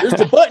them. Here's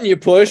the button you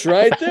push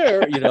right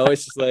there. You know,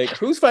 it's just like,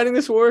 who's fighting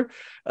this war?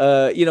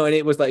 You know, and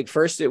it was like,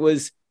 first it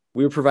was,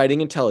 we were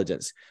providing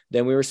intelligence,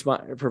 then we were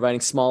providing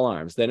small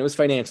arms, then it was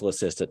financial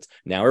assistance,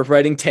 now we're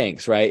providing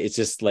tanks, right? It's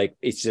just like,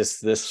 it's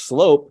just this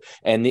slope,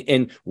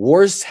 and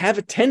wars have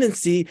a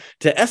tendency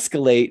to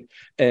escalate,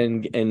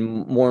 and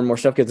more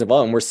stuff gets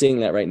involved, and we're seeing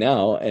that right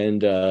now.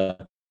 And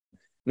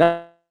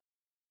not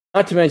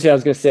to mention, I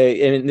was going to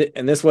say,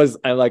 and this was,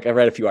 I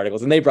read a few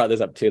articles, and they brought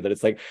this up too, that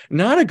it's like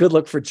not a good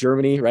look for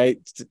Germany, right?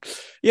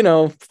 You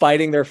know,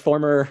 fighting their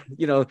former,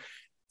 you know,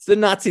 the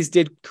Nazis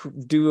did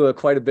do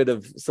quite a bit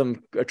of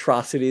some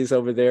atrocities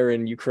over there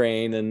in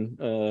Ukraine,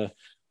 and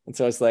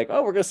so it's like,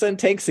 oh, we're going to send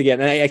tanks again.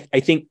 And I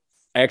think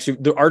actually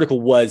the article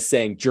was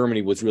saying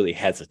Germany was really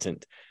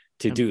hesitant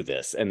to do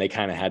this, and they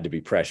kind of had to be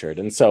pressured.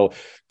 And so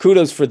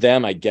kudos for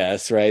them, I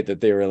guess, right?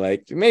 That they were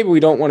like, maybe we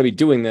don't want to be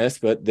doing this,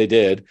 but they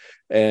did.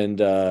 And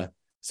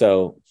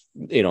so,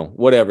 you know,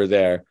 whatever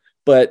there.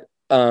 But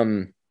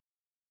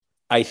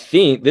I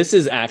think this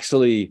is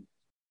actually,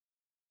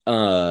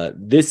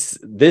 this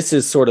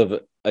is sort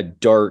of a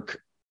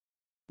dark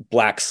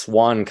black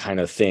swan kind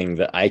of thing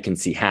that I can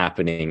see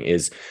happening.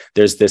 Is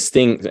there's this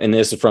thing, and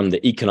this is from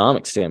the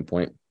economic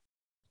standpoint,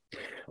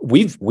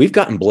 we've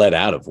gotten bled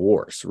out of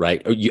wars,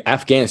 right?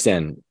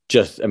 Afghanistan,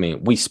 just, I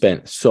mean, we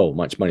spent so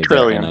much money,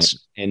 trillions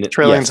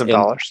of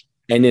dollars,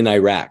 and in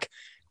Iraq,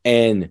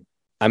 and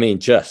I mean,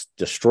 just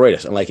destroyed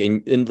us. And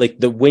like,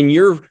 when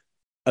you're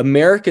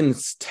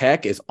Americans,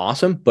 tech is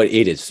awesome, but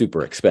it is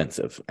super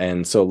expensive.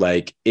 And so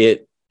like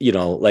it, you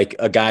know, like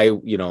a guy,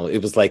 you know,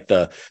 it was like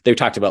they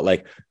talked about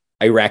like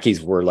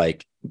Iraqis were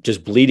like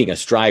just bleeding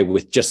us dry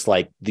with just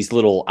like these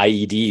little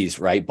IEDs,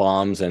 right?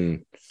 Bombs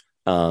and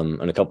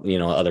a couple, you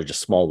know, other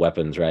just small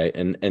weapons, right?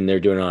 And they're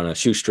doing it on a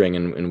shoestring,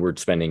 and we're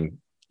spending,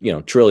 you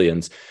know,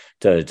 trillions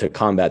to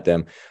combat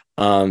them.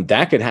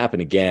 That could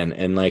happen again.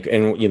 And like,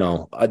 and you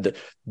know,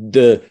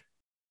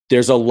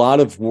 there's a lot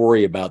of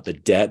worry about the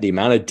debt, the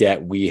amount of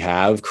debt we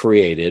have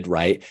created,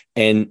 right?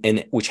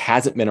 And which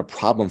hasn't been a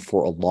problem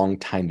for a long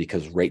time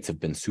because rates have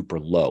been super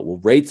low.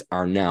 Well, rates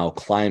are now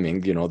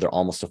climbing, you know, they're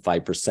almost to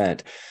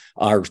 5%.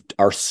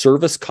 Our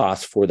service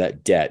cost for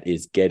that debt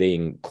is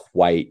getting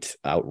quite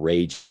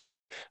outrageous.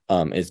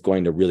 Is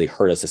going to really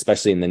hurt us,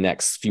 especially in the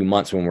next few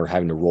months when we're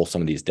having to roll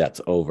some of these debts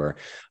over.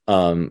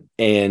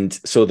 And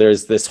so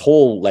there's this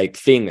whole like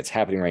thing that's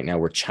happening right now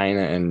where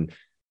China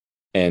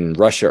and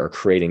Russia are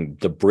creating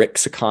the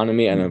BRICS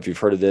economy. I don't know if you've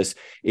heard of this.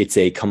 It's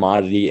a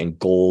commodity and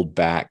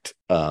gold-backed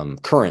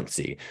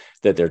currency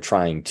that they're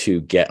trying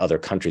to get other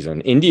countries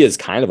on. India is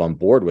kind of on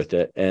board with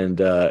it.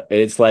 And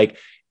it's like,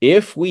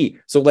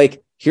 so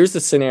like, here's the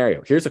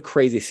scenario. Here's a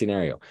crazy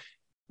scenario.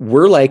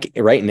 We're like,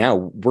 right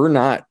now,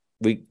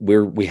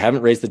 we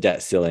haven't raised the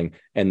debt ceiling,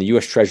 and the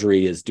U.S.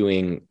 Treasury is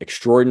doing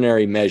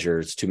extraordinary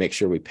measures to make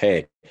sure we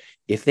pay.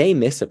 If they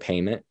miss a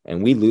payment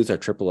and we lose our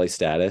AAA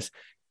status,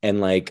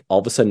 and like all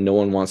of a sudden no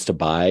one wants to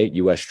buy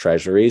U.S.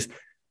 Treasuries,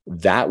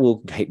 that will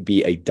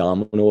be a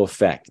domino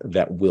effect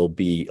that will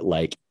be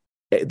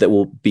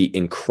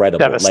incredible,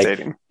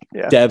 devastating.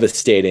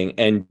 Devastating.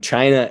 And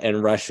China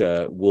and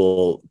Russia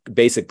will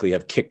basically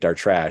have kicked our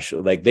trash.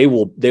 Like they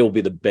will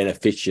be the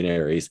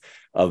beneficiaries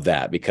of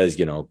that, because,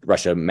 you know,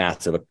 Russia,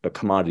 massive, a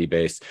commodity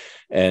base,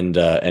 and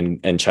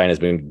China's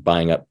been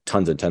buying up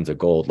tons and tons of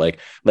gold. Like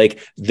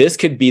this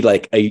could be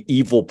like a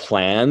evil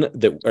plan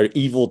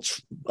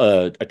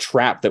a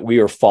trap that we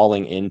are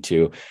falling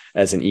into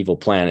as an evil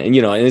plan. And,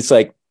 you know, and it's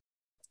like,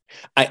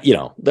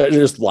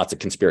 there's lots of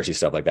conspiracy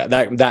stuff like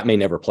that may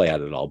never play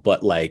out at all,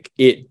 but like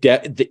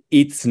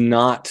it's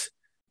not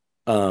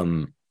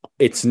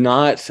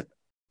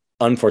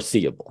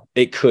unforeseeable.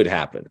 It could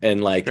happen.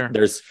 And like, Sure.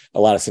 there's a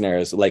lot of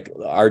scenarios, like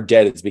our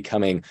debt is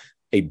becoming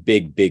a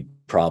big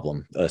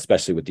problem,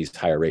 especially with these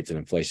higher rates of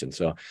inflation.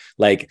 So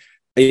like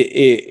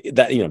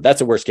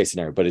that's a worst case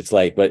scenario, but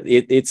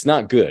it's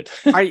not good.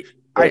 I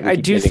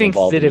do think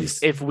that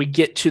if we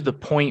get to the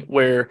point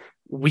where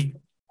we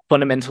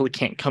fundamentally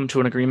can't come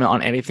to an agreement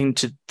on anything,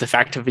 to the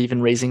fact of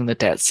even raising the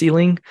debt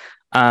ceiling,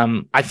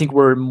 I think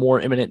we're in more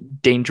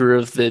imminent danger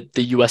of the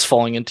U.S.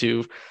 falling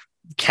into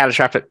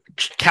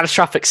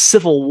catastrophic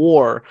civil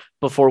war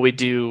before we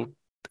do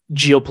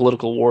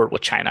geopolitical war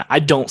with China. I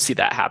don't see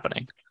that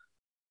happening.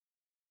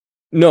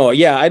 No,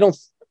 yeah, I don't.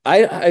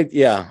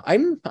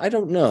 I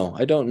don't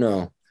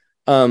know.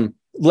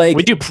 Like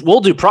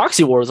we'll do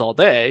proxy wars all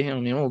day. I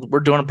mean, we're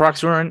doing a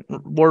proxy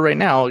war right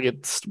now.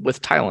 It's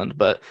with Thailand,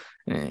 but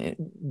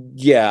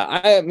yeah,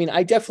 I mean,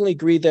 I definitely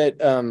agree that.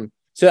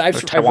 So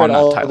I've read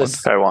all of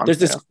this. Taiwan,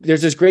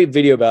 there's this great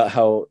video about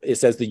how it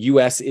says the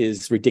U.S.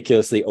 is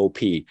ridiculously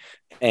OP,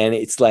 and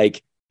it's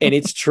like, and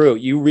it's true.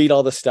 You read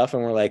all the stuff,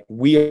 and we're like,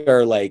 we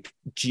are like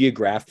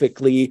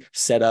geographically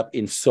set up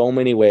in so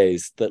many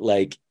ways that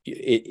like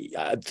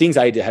things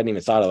I hadn't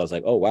even thought of. I was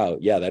like, oh wow,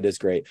 yeah, that is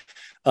great.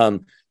 So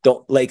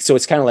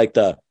it's kind of like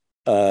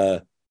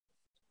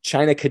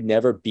China could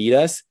never beat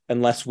us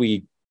unless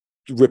we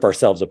rip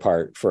ourselves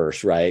apart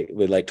first, right?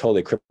 We like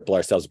totally cripple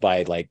ourselves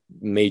by like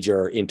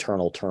major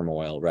internal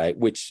turmoil, right?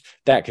 Which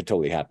that could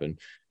totally happen.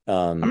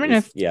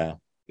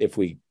 If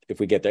we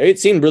get there. It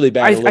seemed really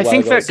bad. I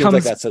think that comes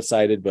like that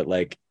subsided, but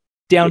like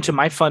down to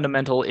my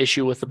fundamental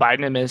issue with the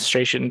Biden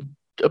administration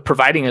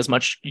providing as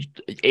much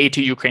aid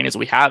to Ukraine as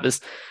we have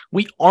is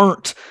we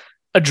aren't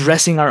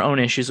addressing our own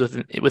issues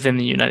within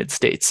the United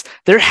States.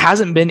 There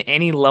hasn't been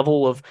any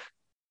level of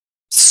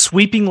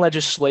sweeping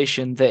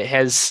legislation that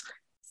has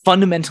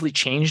fundamentally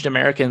changed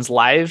Americans'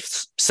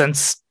 lives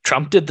since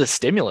Trump did the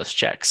stimulus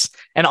checks.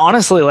 And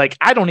honestly, like,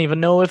 I don't even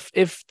know if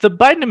the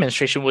Biden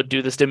administration would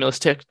do the stimulus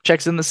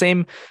checks in the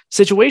same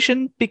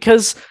situation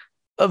because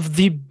of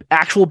the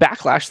actual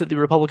backlash that the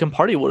Republican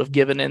Party would have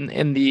given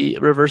in the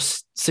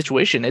reverse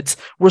situation.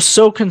 We're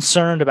so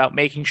concerned about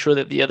making sure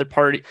that the other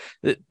party,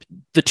 the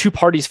two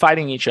parties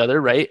fighting each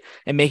other, right,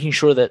 and making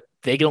sure that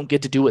they don't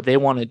get to do what they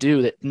want to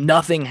do, that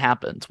nothing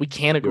happens. We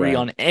can't agree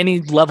on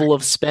any level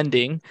of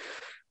spending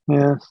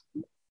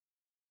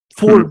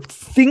for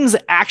things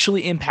that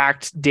actually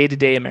impact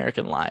day-to-day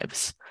American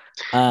lives.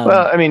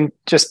 Well, I mean,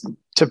 just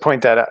to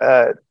point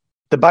that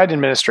the Biden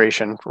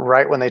administration,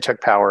 right when they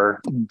took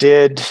power,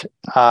 did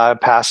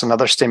pass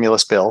another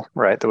stimulus bill,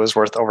 right, that was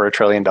worth over $1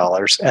 trillion.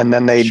 And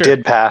then they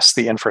did pass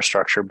the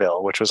infrastructure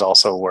bill, which was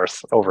also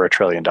worth over $1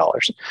 trillion.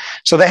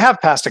 So they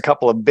have passed a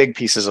couple of big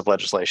pieces of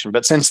legislation,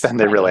 but since then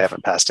they really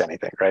haven't passed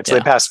anything, right? So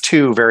they passed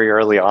two very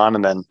early on,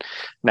 and then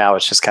now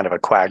it's just kind of a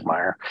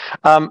quagmire.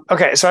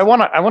 Okay, so I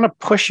want to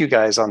push you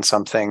guys on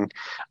something.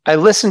 I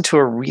listened to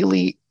a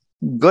really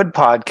good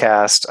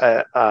podcast.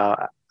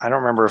 I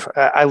don't remember if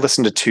I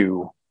listened to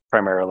two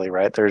primarily,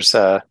 right? There's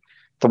the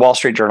Wall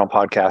Street Journal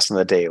podcast and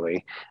the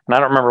Daily, and I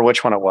don't remember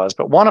which one it was,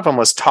 but one of them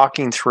was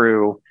talking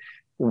through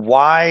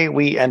why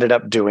we ended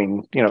up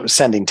doing,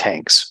 sending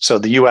tanks. So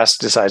the U.S.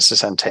 decides to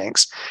send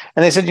tanks,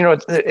 and they said,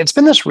 it's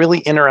been this really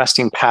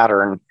interesting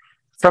pattern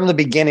from the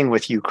beginning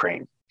with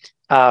Ukraine.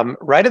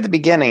 Right at the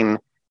beginning,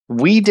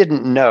 we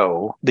didn't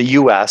know, the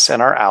U.S.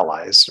 and our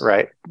allies,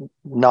 right,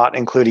 not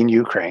including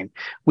Ukraine,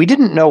 we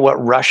didn't know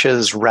what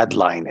Russia's red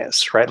line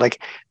is, right?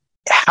 Like,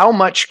 how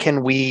much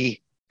can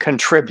we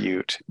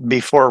contribute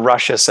before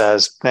Russia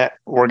says,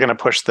 we're going to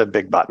push the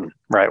big button,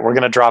 right? We're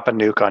going to drop a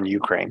nuke on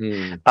Ukraine.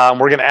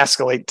 We're going to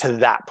escalate to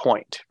that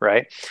point,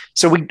 right?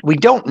 So we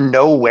don't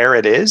know where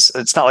it is.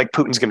 It's not like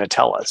Putin's going to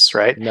tell us,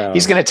 right? No.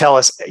 He's going to tell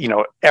us,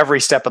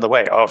 every step of the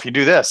way. Oh, if you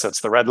do this,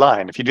 that's the red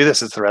line. If you do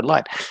this, it's the red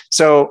line.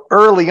 So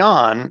early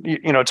on,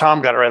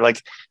 Tom got it right.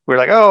 Like, we're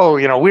like, oh,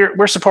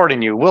 we're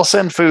supporting you. We'll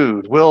send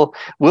food.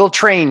 We'll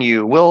train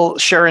you. We'll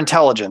share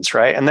intelligence,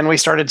 right? And then we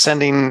started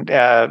sending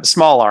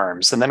small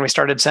arms, and then we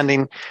started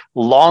sending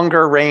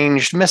longer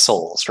ranged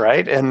missiles,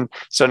 right? And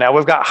so now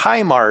we've got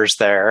HIMARS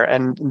there,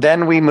 and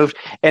then we moved.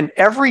 And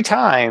every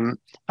time,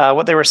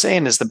 what they were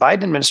saying is the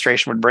Biden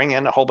administration would bring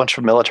in a whole bunch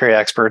of military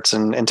experts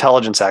and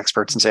intelligence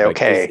experts and say, like,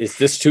 okay, is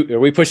this too? Are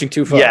we pushing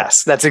too far?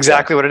 Yes, that's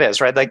exactly what it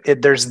is, right? Like,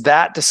 there's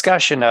that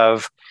discussion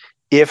of,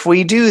 if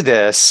we do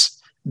this,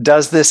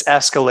 does this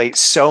escalate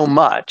so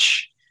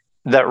much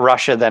that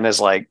Russia then is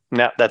like,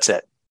 no, that's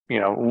it.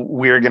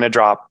 We're going to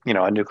drop,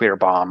 a nuclear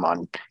bomb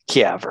on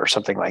Kiev or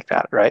something like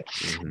that, right?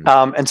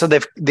 Mm-hmm. And so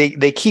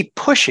they keep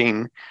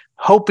pushing,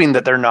 hoping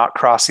that they're not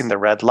crossing the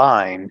red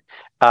line.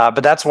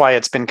 But that's why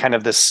it's been kind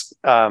of this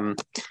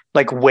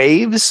like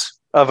waves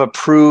of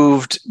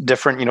approved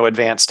different,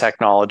 advanced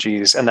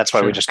technologies. And that's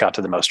why we just got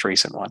to the most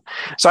recent one.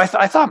 So I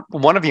thought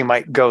one of you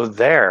might go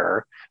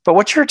there, but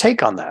what's your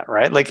take on that,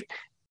 right? Like,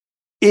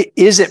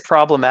 is it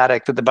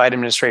problematic that the Biden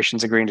administration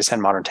is agreeing to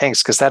send modern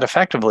tanks? Because that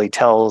effectively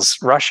tells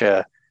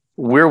Russia,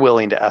 we're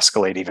willing to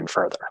escalate even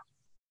further.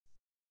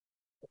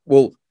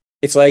 Well,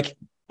 it's like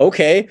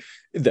Okay.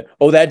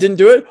 That didn't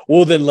do it.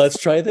 Well, then let's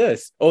try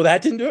this. Oh,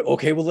 that didn't do it.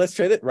 Okay, well, let's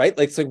try that. Right?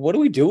 Like, it's like, what are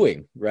we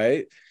doing?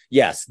 Right?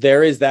 Yes,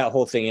 there is that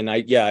whole thing. And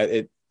I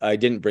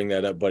didn't bring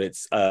that up, but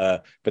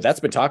but that's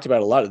been talked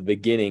about a lot at the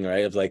beginning,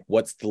 right? Of like,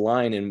 what's the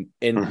line? And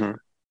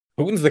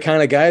Putin's the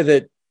kind of guy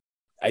that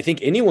I think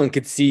anyone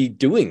could see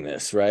doing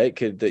this, right?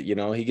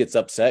 He gets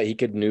upset, he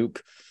could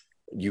nuke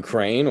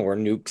Ukraine or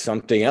nuke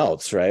something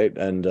else, right?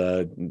 And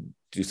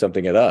do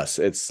something at us.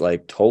 It's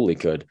like totally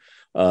could.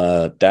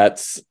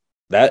 That's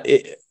that.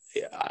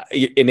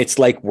 And it's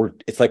like we're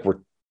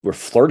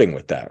flirting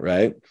with that,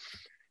 right?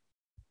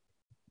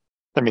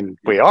 I mean,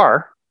 we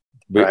are.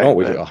 We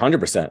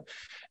 100%.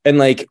 And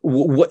like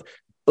what,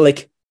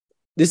 like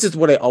this is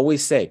what I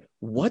always say.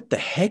 What the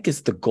heck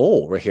is the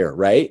goal right here,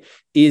 right?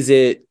 Is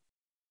it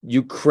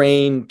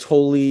Ukraine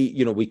totally,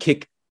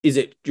 is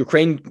it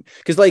Ukraine?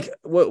 Because like,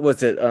 what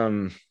was it?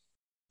 Elon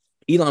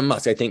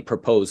Musk, I think,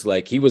 proposed,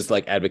 like, he was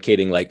like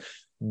advocating like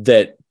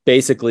that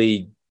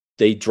basically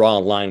they draw a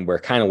line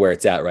where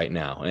it's at right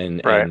now.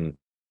 And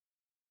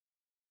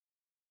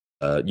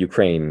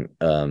Ukraine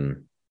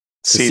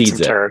cedes some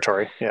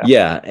territory. Yeah.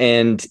 Yeah.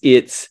 And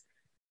it's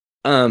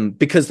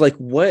because like,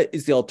 what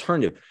is the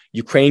alternative?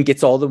 Ukraine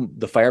gets all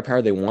the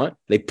firepower they want.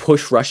 They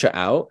push Russia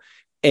out,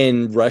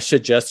 and Russia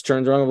just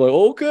turns around and like,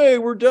 okay,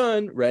 we're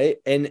done, right?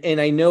 And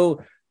I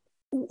know,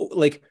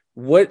 like,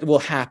 what will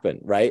happen,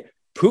 right?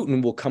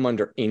 Putin will come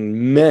under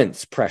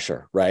immense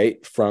pressure,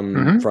 right?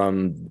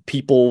 From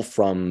people,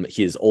 from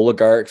his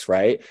oligarchs,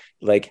 right?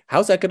 Like,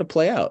 how's that going to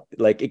play out?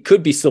 Like, it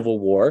could be civil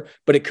war,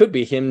 but it could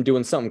be him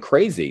doing something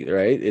crazy,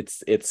 right?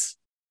 He's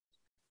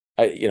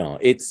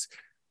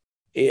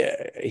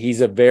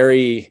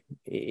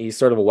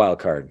sort of a wild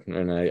card,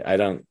 and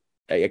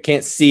I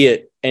can't see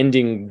it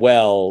ending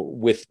well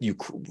with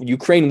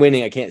Ukraine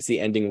winning. I can't see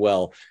ending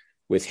well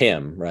with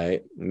him,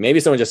 right? Maybe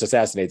someone just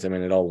assassinates him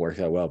and it all works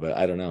out well, but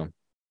I don't know.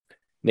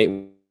 Nate,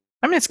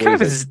 I mean, it's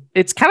kind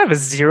of a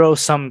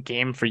zero-sum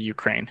game for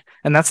Ukraine,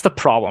 and that's the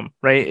problem,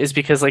 right? Is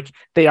because like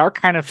they are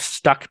kind of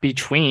stuck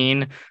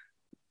between,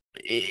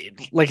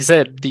 like I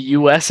said, the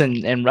U.S.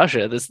 and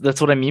Russia.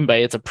 That's what I mean by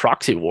it's a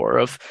proxy war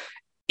of,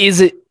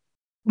 is it,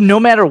 no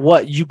matter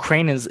what,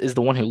 Ukraine is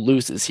the one who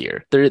loses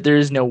here. There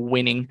is no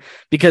winning,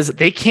 because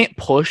they can't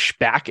push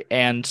back,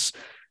 and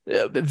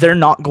they're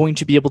not going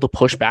to be able to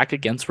push back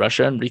against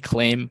Russia and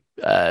reclaim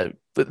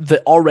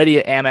the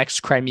already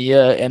annexed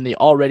Crimea and the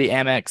already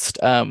annexed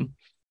I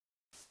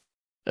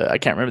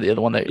can't remember the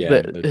other one that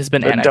has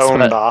been annexed.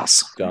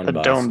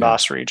 The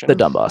Donbass region. The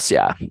Donbass,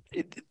 yeah.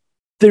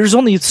 There's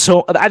only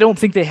I don't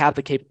think they have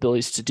the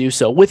capabilities to do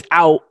so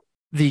without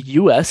the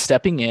U.S.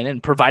 stepping in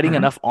and providing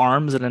enough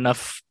arms and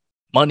enough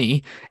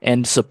money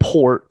and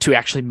support to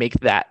actually make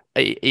that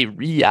a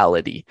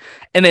reality.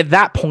 And at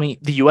that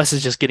point, the U.S.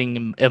 is just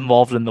getting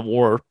involved in the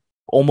war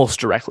almost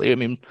directly. I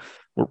mean,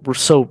 we're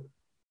so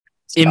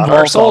involved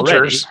our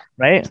soldiers,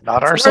 already, right?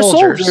 Not our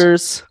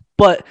soldiers.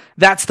 But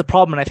that's the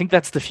problem, and I think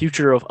that's the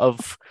future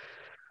of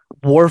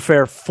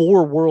warfare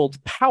for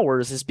world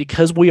powers, is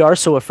because we are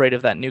so afraid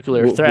of that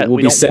nuclear threat. We'll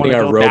be sending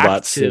our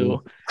robots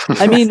to.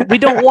 I mean, we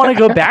don't want to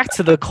go back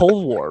to the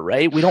Cold War,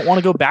 right? We don't want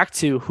to go back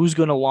to who's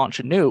going to launch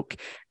a nuke,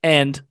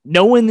 and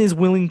no one is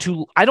willing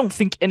to. I don't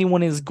think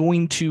anyone is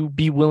going to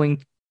be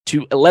willing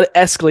to let it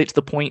escalate to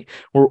the point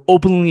where we're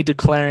openly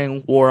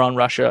declaring war on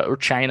Russia or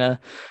China,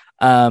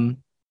 and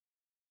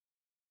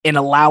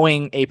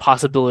allowing a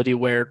possibility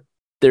where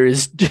there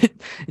is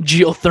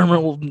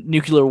geothermal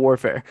nuclear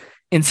warfare.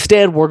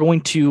 Instead, we're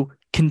going to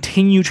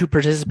continue to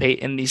participate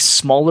in these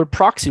smaller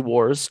proxy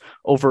wars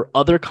over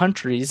other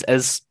countries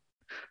as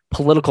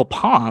political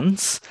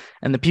pawns,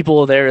 and the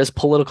people there as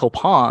political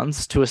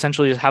pawns to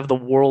essentially just have the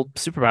world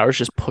superpowers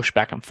just push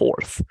back and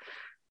forth.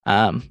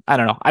 I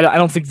don't know. I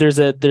don't think there's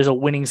a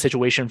winning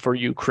situation for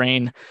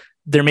Ukraine.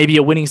 There may be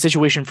a winning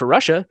situation for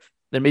Russia.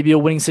 There may be a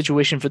winning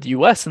situation for the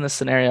U.S. in this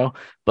scenario,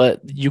 but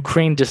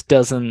Ukraine just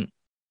doesn't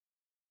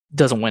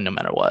win no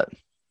matter what.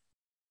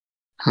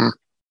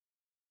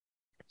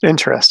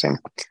 Interesting.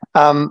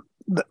 The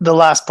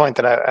last point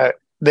that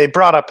they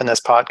brought up in this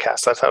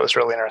podcast, I thought was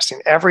really interesting.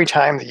 Every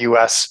time the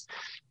U.S.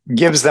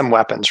 gives them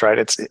weapons, right?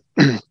 It's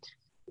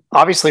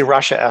obviously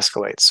Russia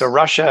escalates. So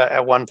Russia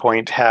at one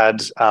point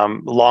had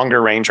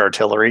longer range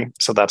artillery.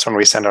 So that's when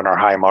we send on our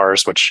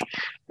HIMARS, which,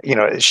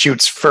 it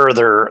shoots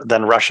further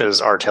than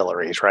Russia's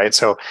artillery, right?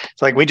 So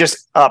it's like we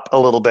just up a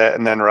little bit,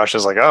 and then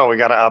Russia's like, oh, we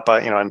got to up,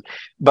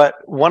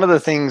 but one of the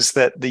things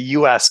that the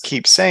U.S.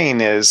 keeps saying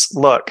is,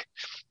 look,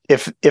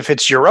 if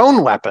it's your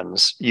own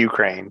weapons,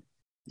 Ukraine,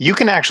 you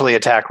can actually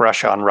attack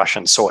Russia on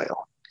Russian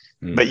soil,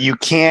 but you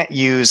can't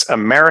use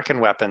American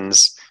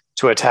weapons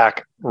to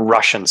attack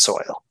Russian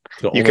soil.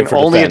 So you can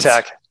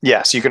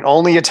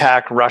only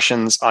attack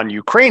Russians on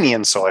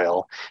Ukrainian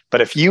soil.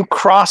 But if you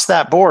cross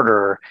that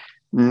border,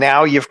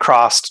 now you've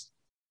crossed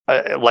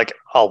like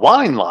a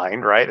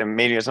line, right? And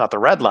maybe it's not the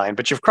red line,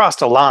 but you've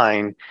crossed a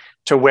line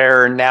to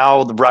where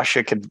now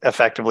Russia could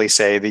effectively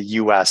say the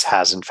U.S.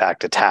 has in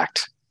fact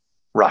attacked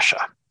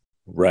Russia.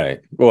 Right.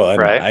 Well,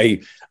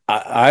 right.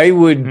 I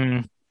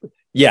would,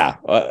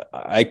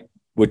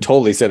 would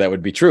totally say that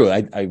would be true.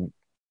 I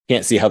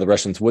can't see how the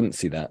Russians wouldn't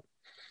see that.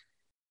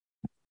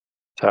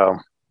 So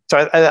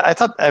I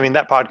thought, I mean,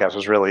 that podcast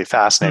was really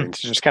fascinating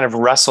to just kind of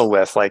wrestle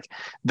with, like,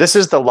 this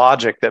is the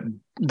logic that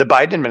the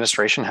Biden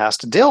administration has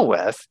to deal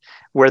with,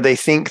 where they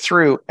think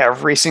through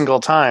every single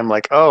time,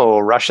 like, oh,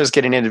 Russia's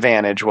getting an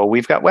advantage. Well,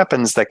 we've got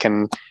weapons that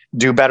can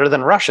do better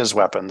than Russia's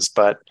weapons,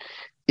 but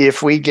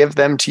if we give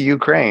them to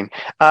Ukraine,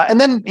 and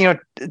then, you know,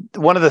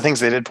 one of the things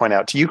they did point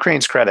out, to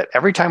Ukraine's credit,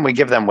 every time we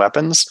give them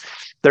weapons,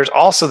 there's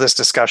also this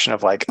discussion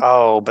of like,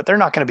 oh, but they're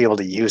not going to be able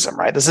to use them,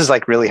 right? This is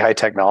like really high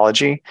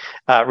technology,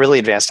 really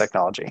advanced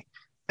technology.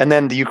 And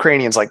then the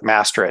Ukrainians like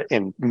master it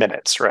in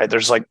minutes, right?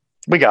 There's like,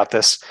 we got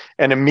this.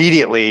 And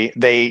immediately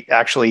they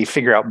actually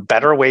figure out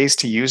better ways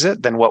to use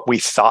it than what we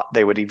thought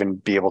they would even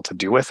be able to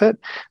do with it.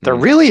 They're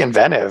really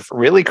inventive,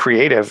 really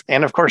creative.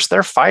 And of course,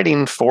 they're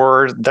fighting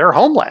for their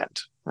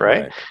homeland,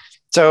 right?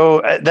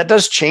 So that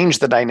does change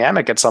the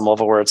dynamic at some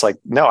level, where it's like,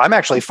 no, I'm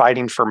actually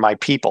fighting for my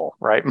people,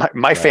 right?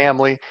 My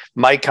family,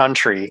 my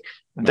country.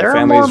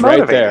 They're more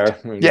motivated.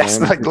 Right there. Yes,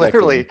 like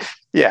literally.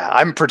 Yeah,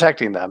 I'm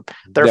protecting them.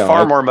 They're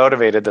far more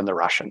motivated than the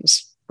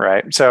Russians,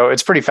 right? So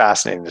it's pretty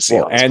fascinating to see.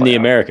 Well, and the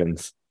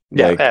Americans.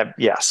 Yeah,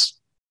 yes.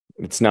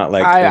 It's not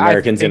like the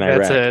Americans in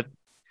Iraq.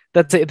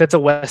 That's a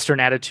Western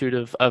attitude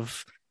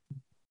of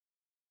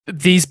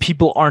these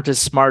people aren't as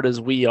smart as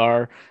we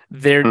are.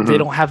 They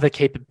don't have the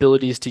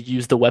capabilities to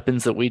use the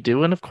weapons that we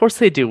do, and of course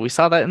they do. We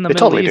saw that in the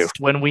Middle East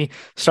when we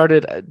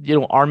started,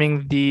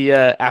 arming the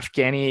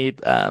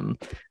Afghani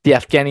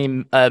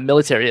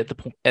military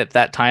at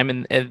that time,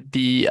 and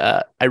the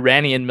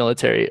Iranian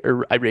military.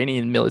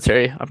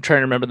 I'm trying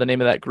to remember the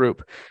name of that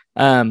group.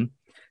 And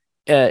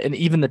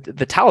even the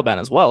Taliban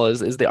as well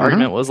is the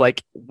argument was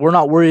like, we're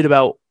not worried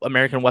about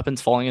American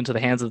weapons falling into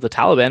the hands of the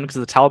Taliban because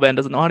the Taliban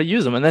doesn't know how to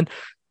use them, and then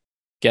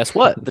guess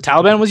what? The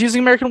Taliban was using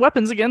American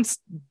weapons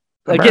against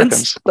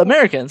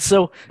Americans.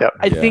 So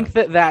I think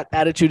that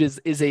attitude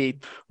is a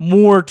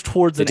more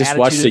towards an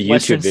attitude of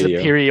Western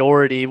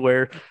superiority,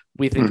 where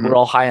we think we're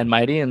all high and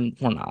mighty, and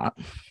we're not.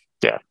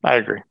 Yeah, I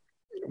agree.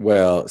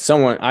 Well,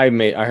 I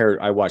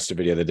watched a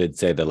video that did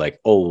say that, like,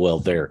 oh, well,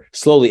 they're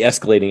slowly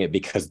escalating it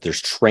because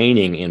there's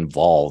training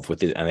involved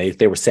with it, and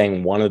they were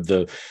saying one of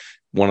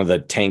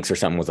the tanks or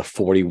something was a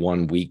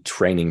 41-week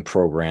training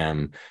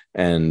program,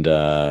 and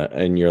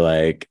you're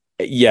like,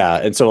 yeah.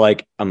 And so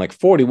like, I'm like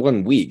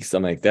 41 weeks.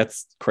 I'm like,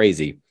 that's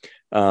crazy.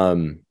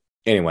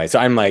 Anyway, so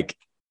I'm like,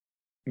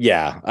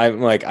 yeah,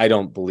 I'm like, I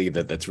don't believe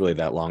that that's really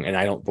that long. And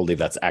I don't believe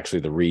that's actually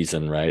the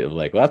reason, right?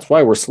 Like, well, that's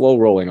why we're slow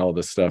rolling all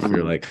this stuff.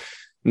 You're like,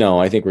 no,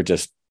 I think we're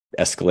just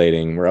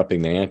escalating. We're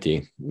upping the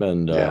ante.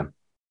 And,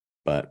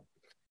 but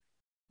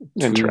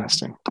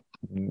interesting.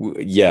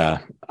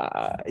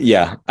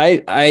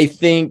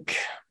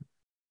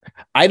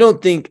 I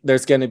don't think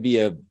there's going to be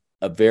a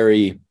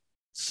very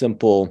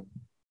simple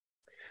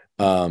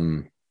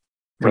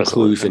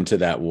conclusion to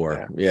that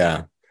war.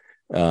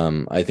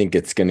 I think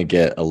it's going to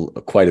get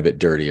quite a bit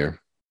dirtier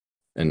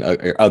and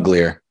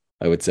uglier,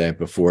 I would say,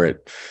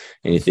 before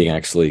anything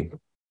actually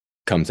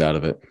comes out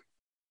of it.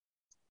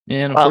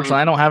 And unfortunately,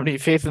 I don't have any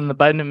faith in the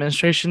Biden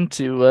administration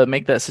to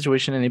make that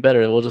situation any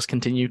better. We'll just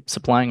continue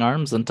supplying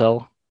arms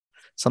until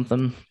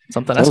something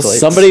escalates.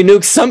 Somebody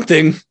nukes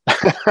something.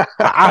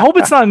 I hope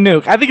it's not a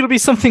nuke. I think it'll be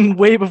something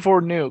way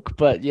before nuke.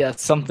 But yeah,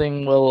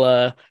 something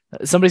will.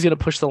 Somebody's going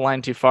to push the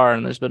line too far,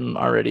 and there's been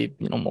already,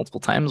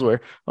 multiple times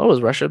where, is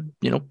Russia,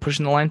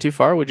 pushing the line too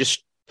far? We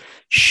just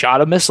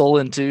shot a missile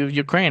into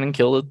Ukraine and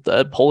killed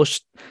a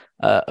Polish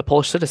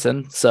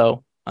citizen.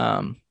 So,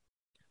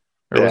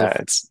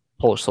 it's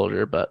Polish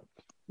soldier, but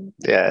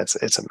yeah, it's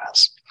a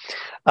mess.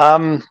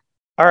 All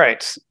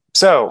right.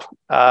 So,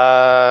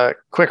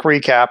 quick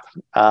recap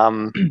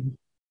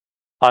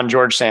on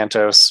George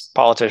Santos.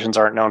 Politicians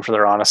aren't known for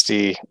their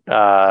honesty.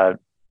 We're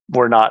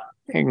not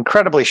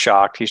incredibly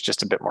shocked. He's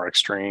just a bit more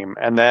extreme.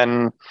 And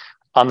then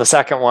on the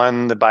second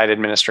one, the Biden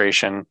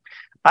administration,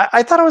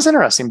 I thought it was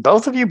interesting.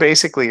 Both of you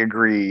basically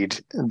agreed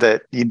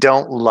that you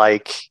don't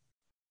like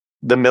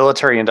the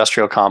military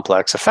industrial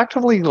complex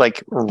effectively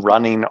like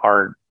running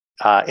our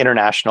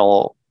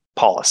international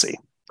policy,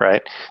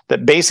 right?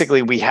 That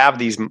basically we have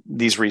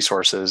these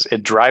resources.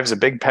 It drives a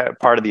big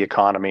part of the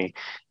economy.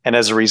 And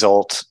as a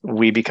result,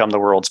 we become the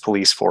world's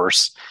police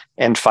force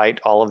and fight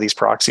all of these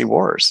proxy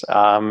wars.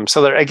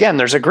 So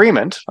there's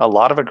agreement, a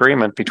lot of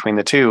agreement between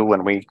the two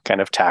when we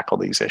kind of tackle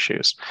these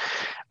issues.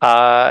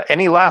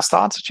 Any last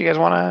thoughts that you guys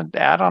want to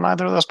add on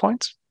either of those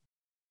points?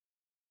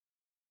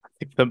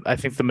 I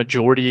think the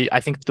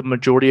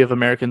majority of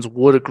Americans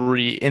would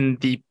agree in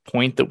the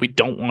point that we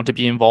don't want to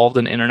be involved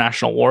in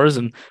international wars,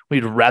 and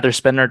we'd rather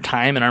spend our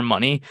time and our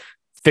money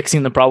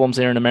fixing the problems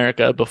here in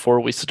America before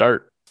we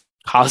start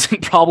causing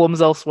problems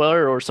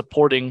elsewhere or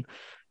supporting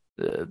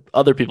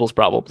other people's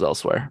problems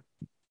elsewhere.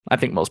 I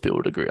think most people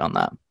would agree on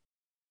that.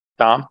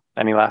 Tom,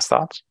 any last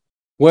thoughts?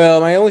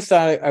 Well, my only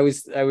thought, I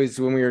was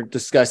when we were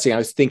discussing, I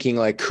was thinking,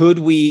 like,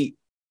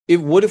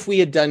 what if we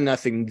had done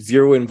nothing,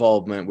 zero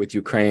involvement with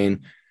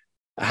Ukraine?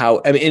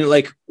 how, I mean,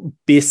 like,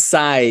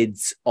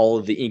 besides all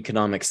of the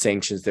economic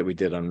sanctions that we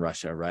did on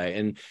Russia,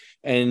 right?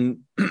 And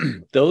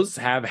those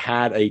have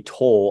had a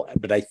toll,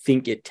 but I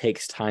think it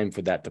takes time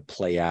for that to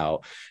play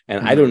out.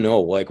 And I don't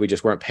know, like, we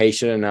just weren't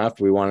patient enough.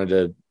 We wanted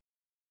to,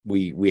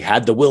 we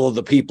had the will of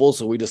the people,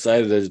 so we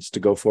decided to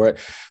go for it.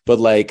 But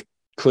like,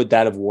 could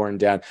that have worn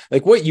down?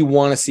 Like, what you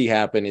want to see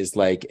happen is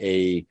like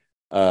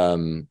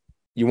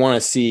you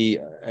want to see,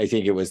 I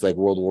think it was like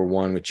World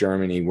War I with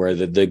Germany, where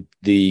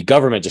the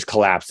government just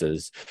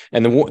collapses,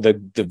 and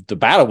the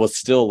battle was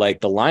still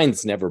like, the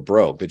lines never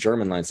broke, the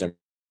German lines never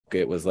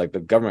broke. It was like the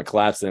government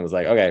collapsed, and it was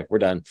like, okay, we're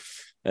done.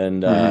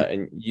 And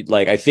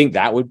like, I think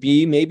that would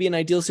be maybe an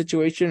ideal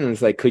situation. And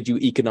it's like, could you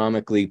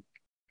economically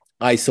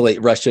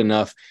isolate Russia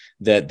enough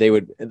that they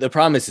would? The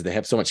problem is that they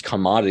have so much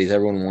commodities.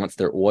 Everyone wants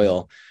their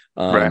oil,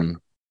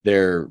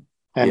 their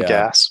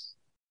gas.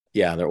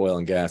 Yeah, their oil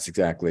and gas,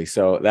 exactly.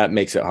 So that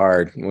makes it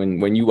hard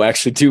when you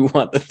actually do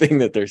want the thing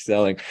that they're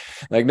selling.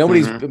 Like,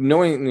 nobody's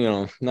knowing,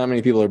 not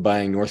many people are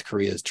buying North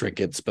Korea's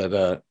trinkets,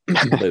 but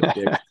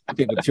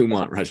people too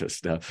want Russia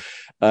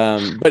stuff.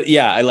 But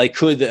yeah, I like,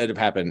 could that have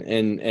happened?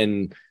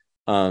 And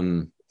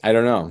I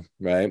don't know,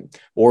 right?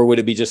 Or would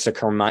it be just a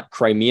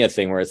Crimea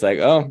thing where it's like,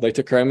 oh, they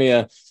took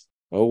Crimea,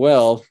 oh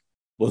well,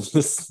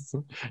 this,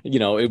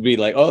 it'd be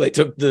like, oh, they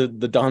took the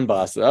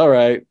Donbass, all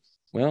right,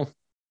 well,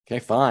 okay,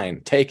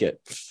 fine, take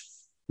it.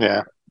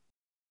 Yeah.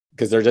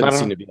 Because there doesn't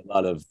seem to be a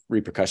lot of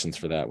repercussions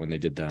for that when they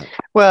did that.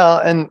 Well,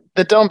 and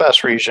the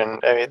Donbass region,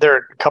 I mean, there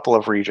are a couple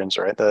of regions,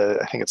 right?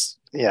 I think it's,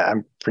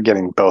 I'm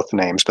forgetting both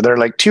names, but there are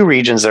like two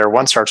regions there.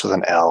 One starts with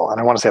an L,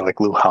 and I want to say like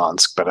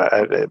Luhansk,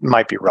 but it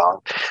might be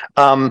wrong.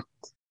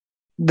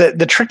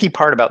 The tricky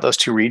part about those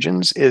two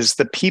regions is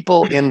the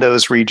people in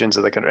those regions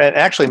of the country, and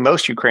actually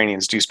most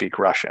Ukrainians do speak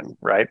Russian,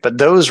 right? But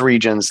those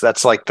regions,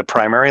 that's like the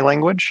primary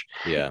language.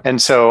 Yeah.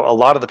 And so a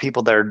lot of the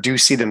people there do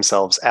see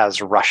themselves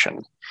as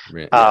Russian.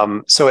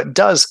 Yeah. So it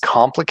does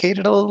complicate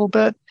it a little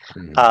bit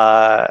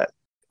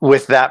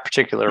with that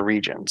particular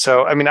region.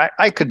 So, I mean,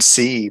 I could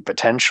see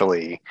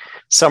potentially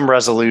some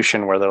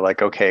resolution where they're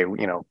like, okay,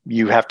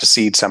 you have to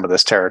cede some of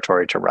this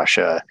territory to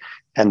Russia,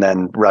 and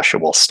then Russia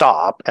will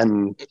stop.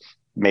 And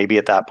maybe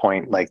at that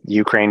point, like,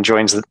 Ukraine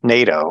joins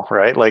NATO,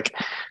 right? Like,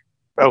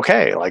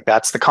 okay, like,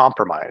 that's the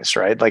compromise,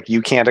 right? Like,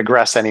 you can't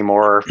aggress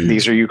anymore.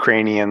 These are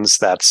Ukrainians.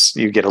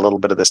 You get a little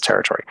bit of this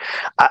territory.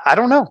 I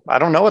don't know. I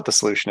don't know what the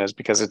solution is,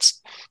 because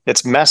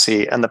it's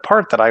messy. And the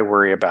part that I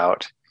worry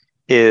about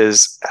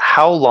is,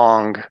 how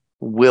long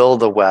will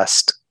the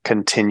West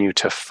continue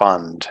to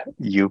fund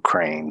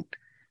Ukraine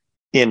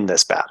in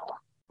this battle,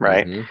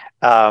 right?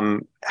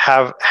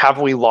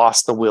 Have we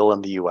lost the will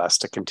in the US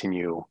to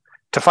continue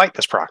to fight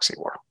this proxy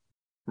war,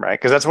 right?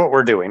 Because that's what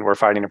we're doing. We're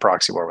fighting a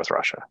proxy war with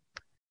Russia.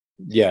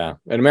 Yeah,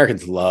 and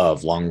Americans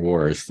love long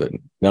wars that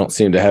don't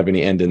seem to have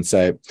any end in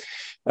sight.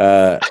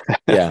 Yeah,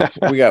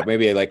 we got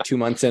maybe like 2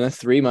 months in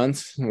 3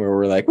 months where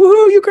we're like,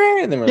 woohoo,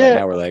 Ukraine, and then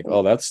now we're like,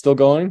 oh, that's still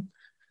going.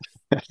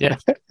 Yeah.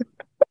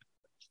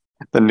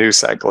 The news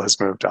cycle has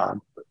moved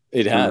on.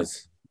 It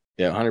has.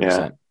 Yeah,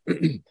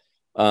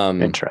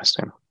 100%.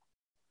 Interesting.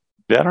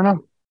 Yeah, I don't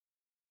know.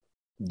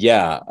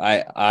 Yeah,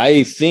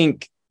 I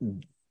think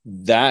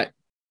that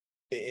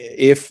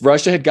if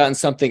Russia had gotten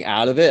something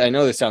out of it, I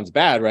know this sounds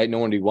bad, right? No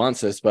one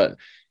wants this, but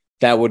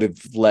that would have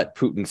let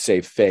Putin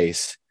save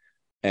face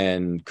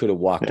and could have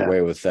walked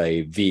away with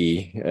a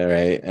V,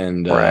 right?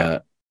 And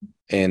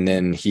and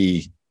then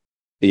he,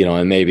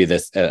 and maybe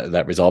this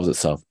that resolves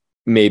itself.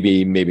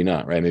 Maybe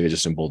not, right? Maybe it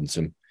just emboldens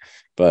him.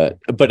 But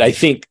I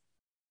think,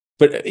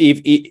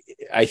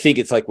 I think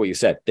it's like what you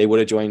said. They would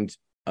have joined.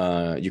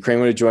 Ukraine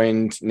would have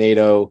joined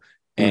NATO.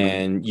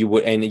 And you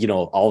would, and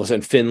all of a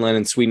sudden Finland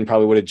and Sweden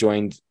probably would have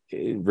joined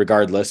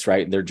regardless,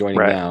 right? They're joining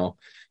now,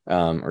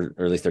 or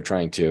at least they're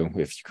trying to,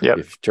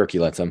 if Turkey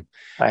lets them.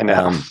 I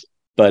know.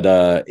 But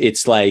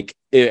it's like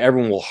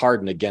everyone will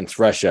harden against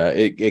Russia.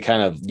 It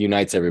kind of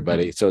unites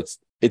everybody. So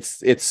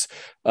it's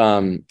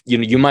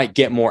you might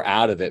get more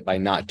out of it by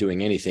not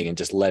doing anything and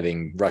just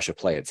letting Russia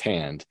play its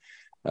hand.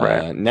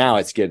 Now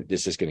it's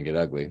just going to get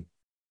ugly,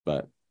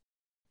 but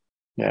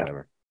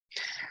whatever.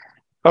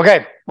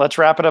 Okay, let's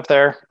wrap it up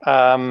there.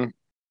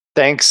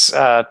 Thanks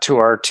to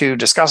our two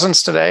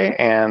discussants today,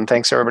 and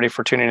thanks everybody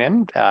for tuning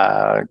in.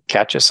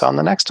 Catch us on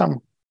the next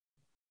one.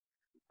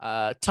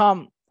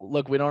 Tom,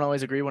 look, we don't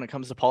always agree when it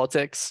comes to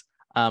politics,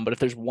 but if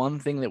there's one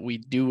thing that we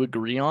do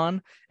agree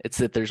on, it's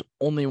that there's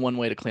only one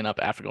way to clean up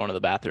after going to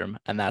the bathroom,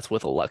 and that's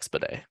with a Lux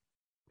bidet.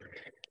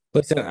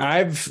 Listen,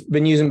 I've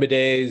been using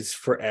bidets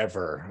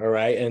forever, all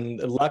right? And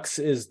Lux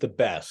is the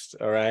best,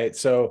 all right?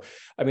 So,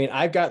 I mean,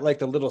 I've got like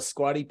the little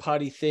squatty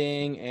potty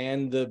thing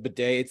and the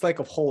bidet. It's like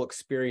a whole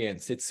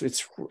experience. It's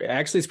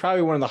actually, it's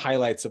probably one of the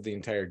highlights of the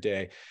entire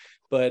day.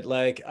 But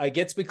like, it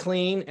gets me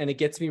clean and it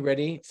gets me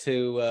ready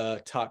to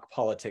talk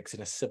politics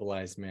in a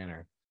civilized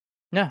manner.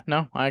 Yeah,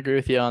 no, I agree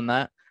with you on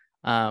that.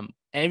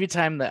 Every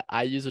time that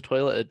I use a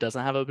toilet, it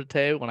doesn't have a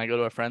bidet. When I go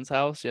to a friend's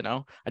house,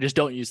 I just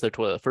don't use their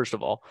toilet, first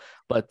of all.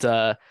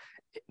 But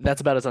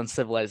that's about as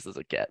uncivilized as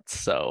it gets.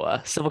 So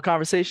civil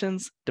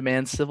conversations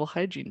demand civil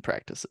hygiene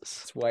practices.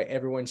 That's why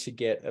everyone should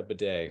get a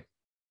bidet.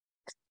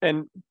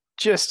 And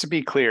just to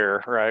be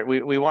clear, right,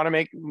 we want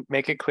to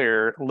make it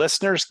clear,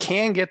 listeners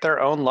can get their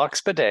own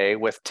Lux Bidet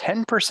with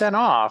 10%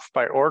 off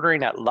by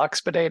ordering at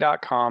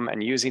luxbidet.com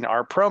and using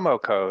our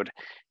promo code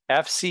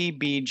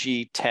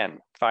FCBG10,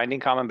 Finding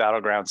Common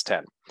Battlegrounds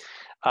 10.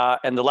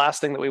 And the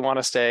last thing that we want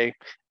to say,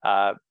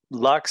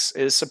 Lux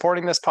is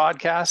supporting this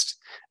podcast,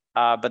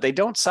 but they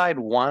don't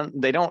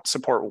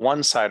support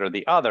one side or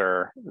the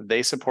other.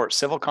 They support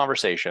civil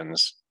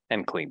conversations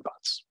and clean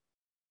butts.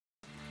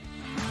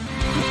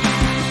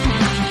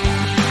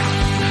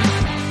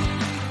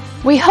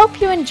 We hope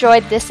you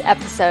enjoyed this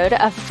episode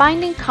of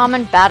Finding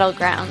Common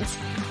Battlegrounds.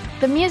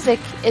 The music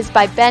is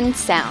by Ben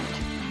Sound.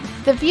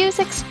 The views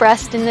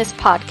expressed in this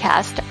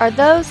podcast are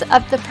those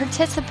of the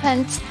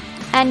participants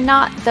and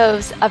not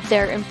those of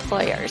their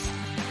employers.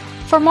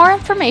 For more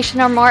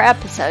information or more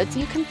episodes,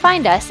 you can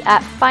find us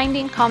at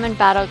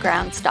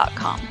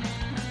findingcommonbattlegrounds.com.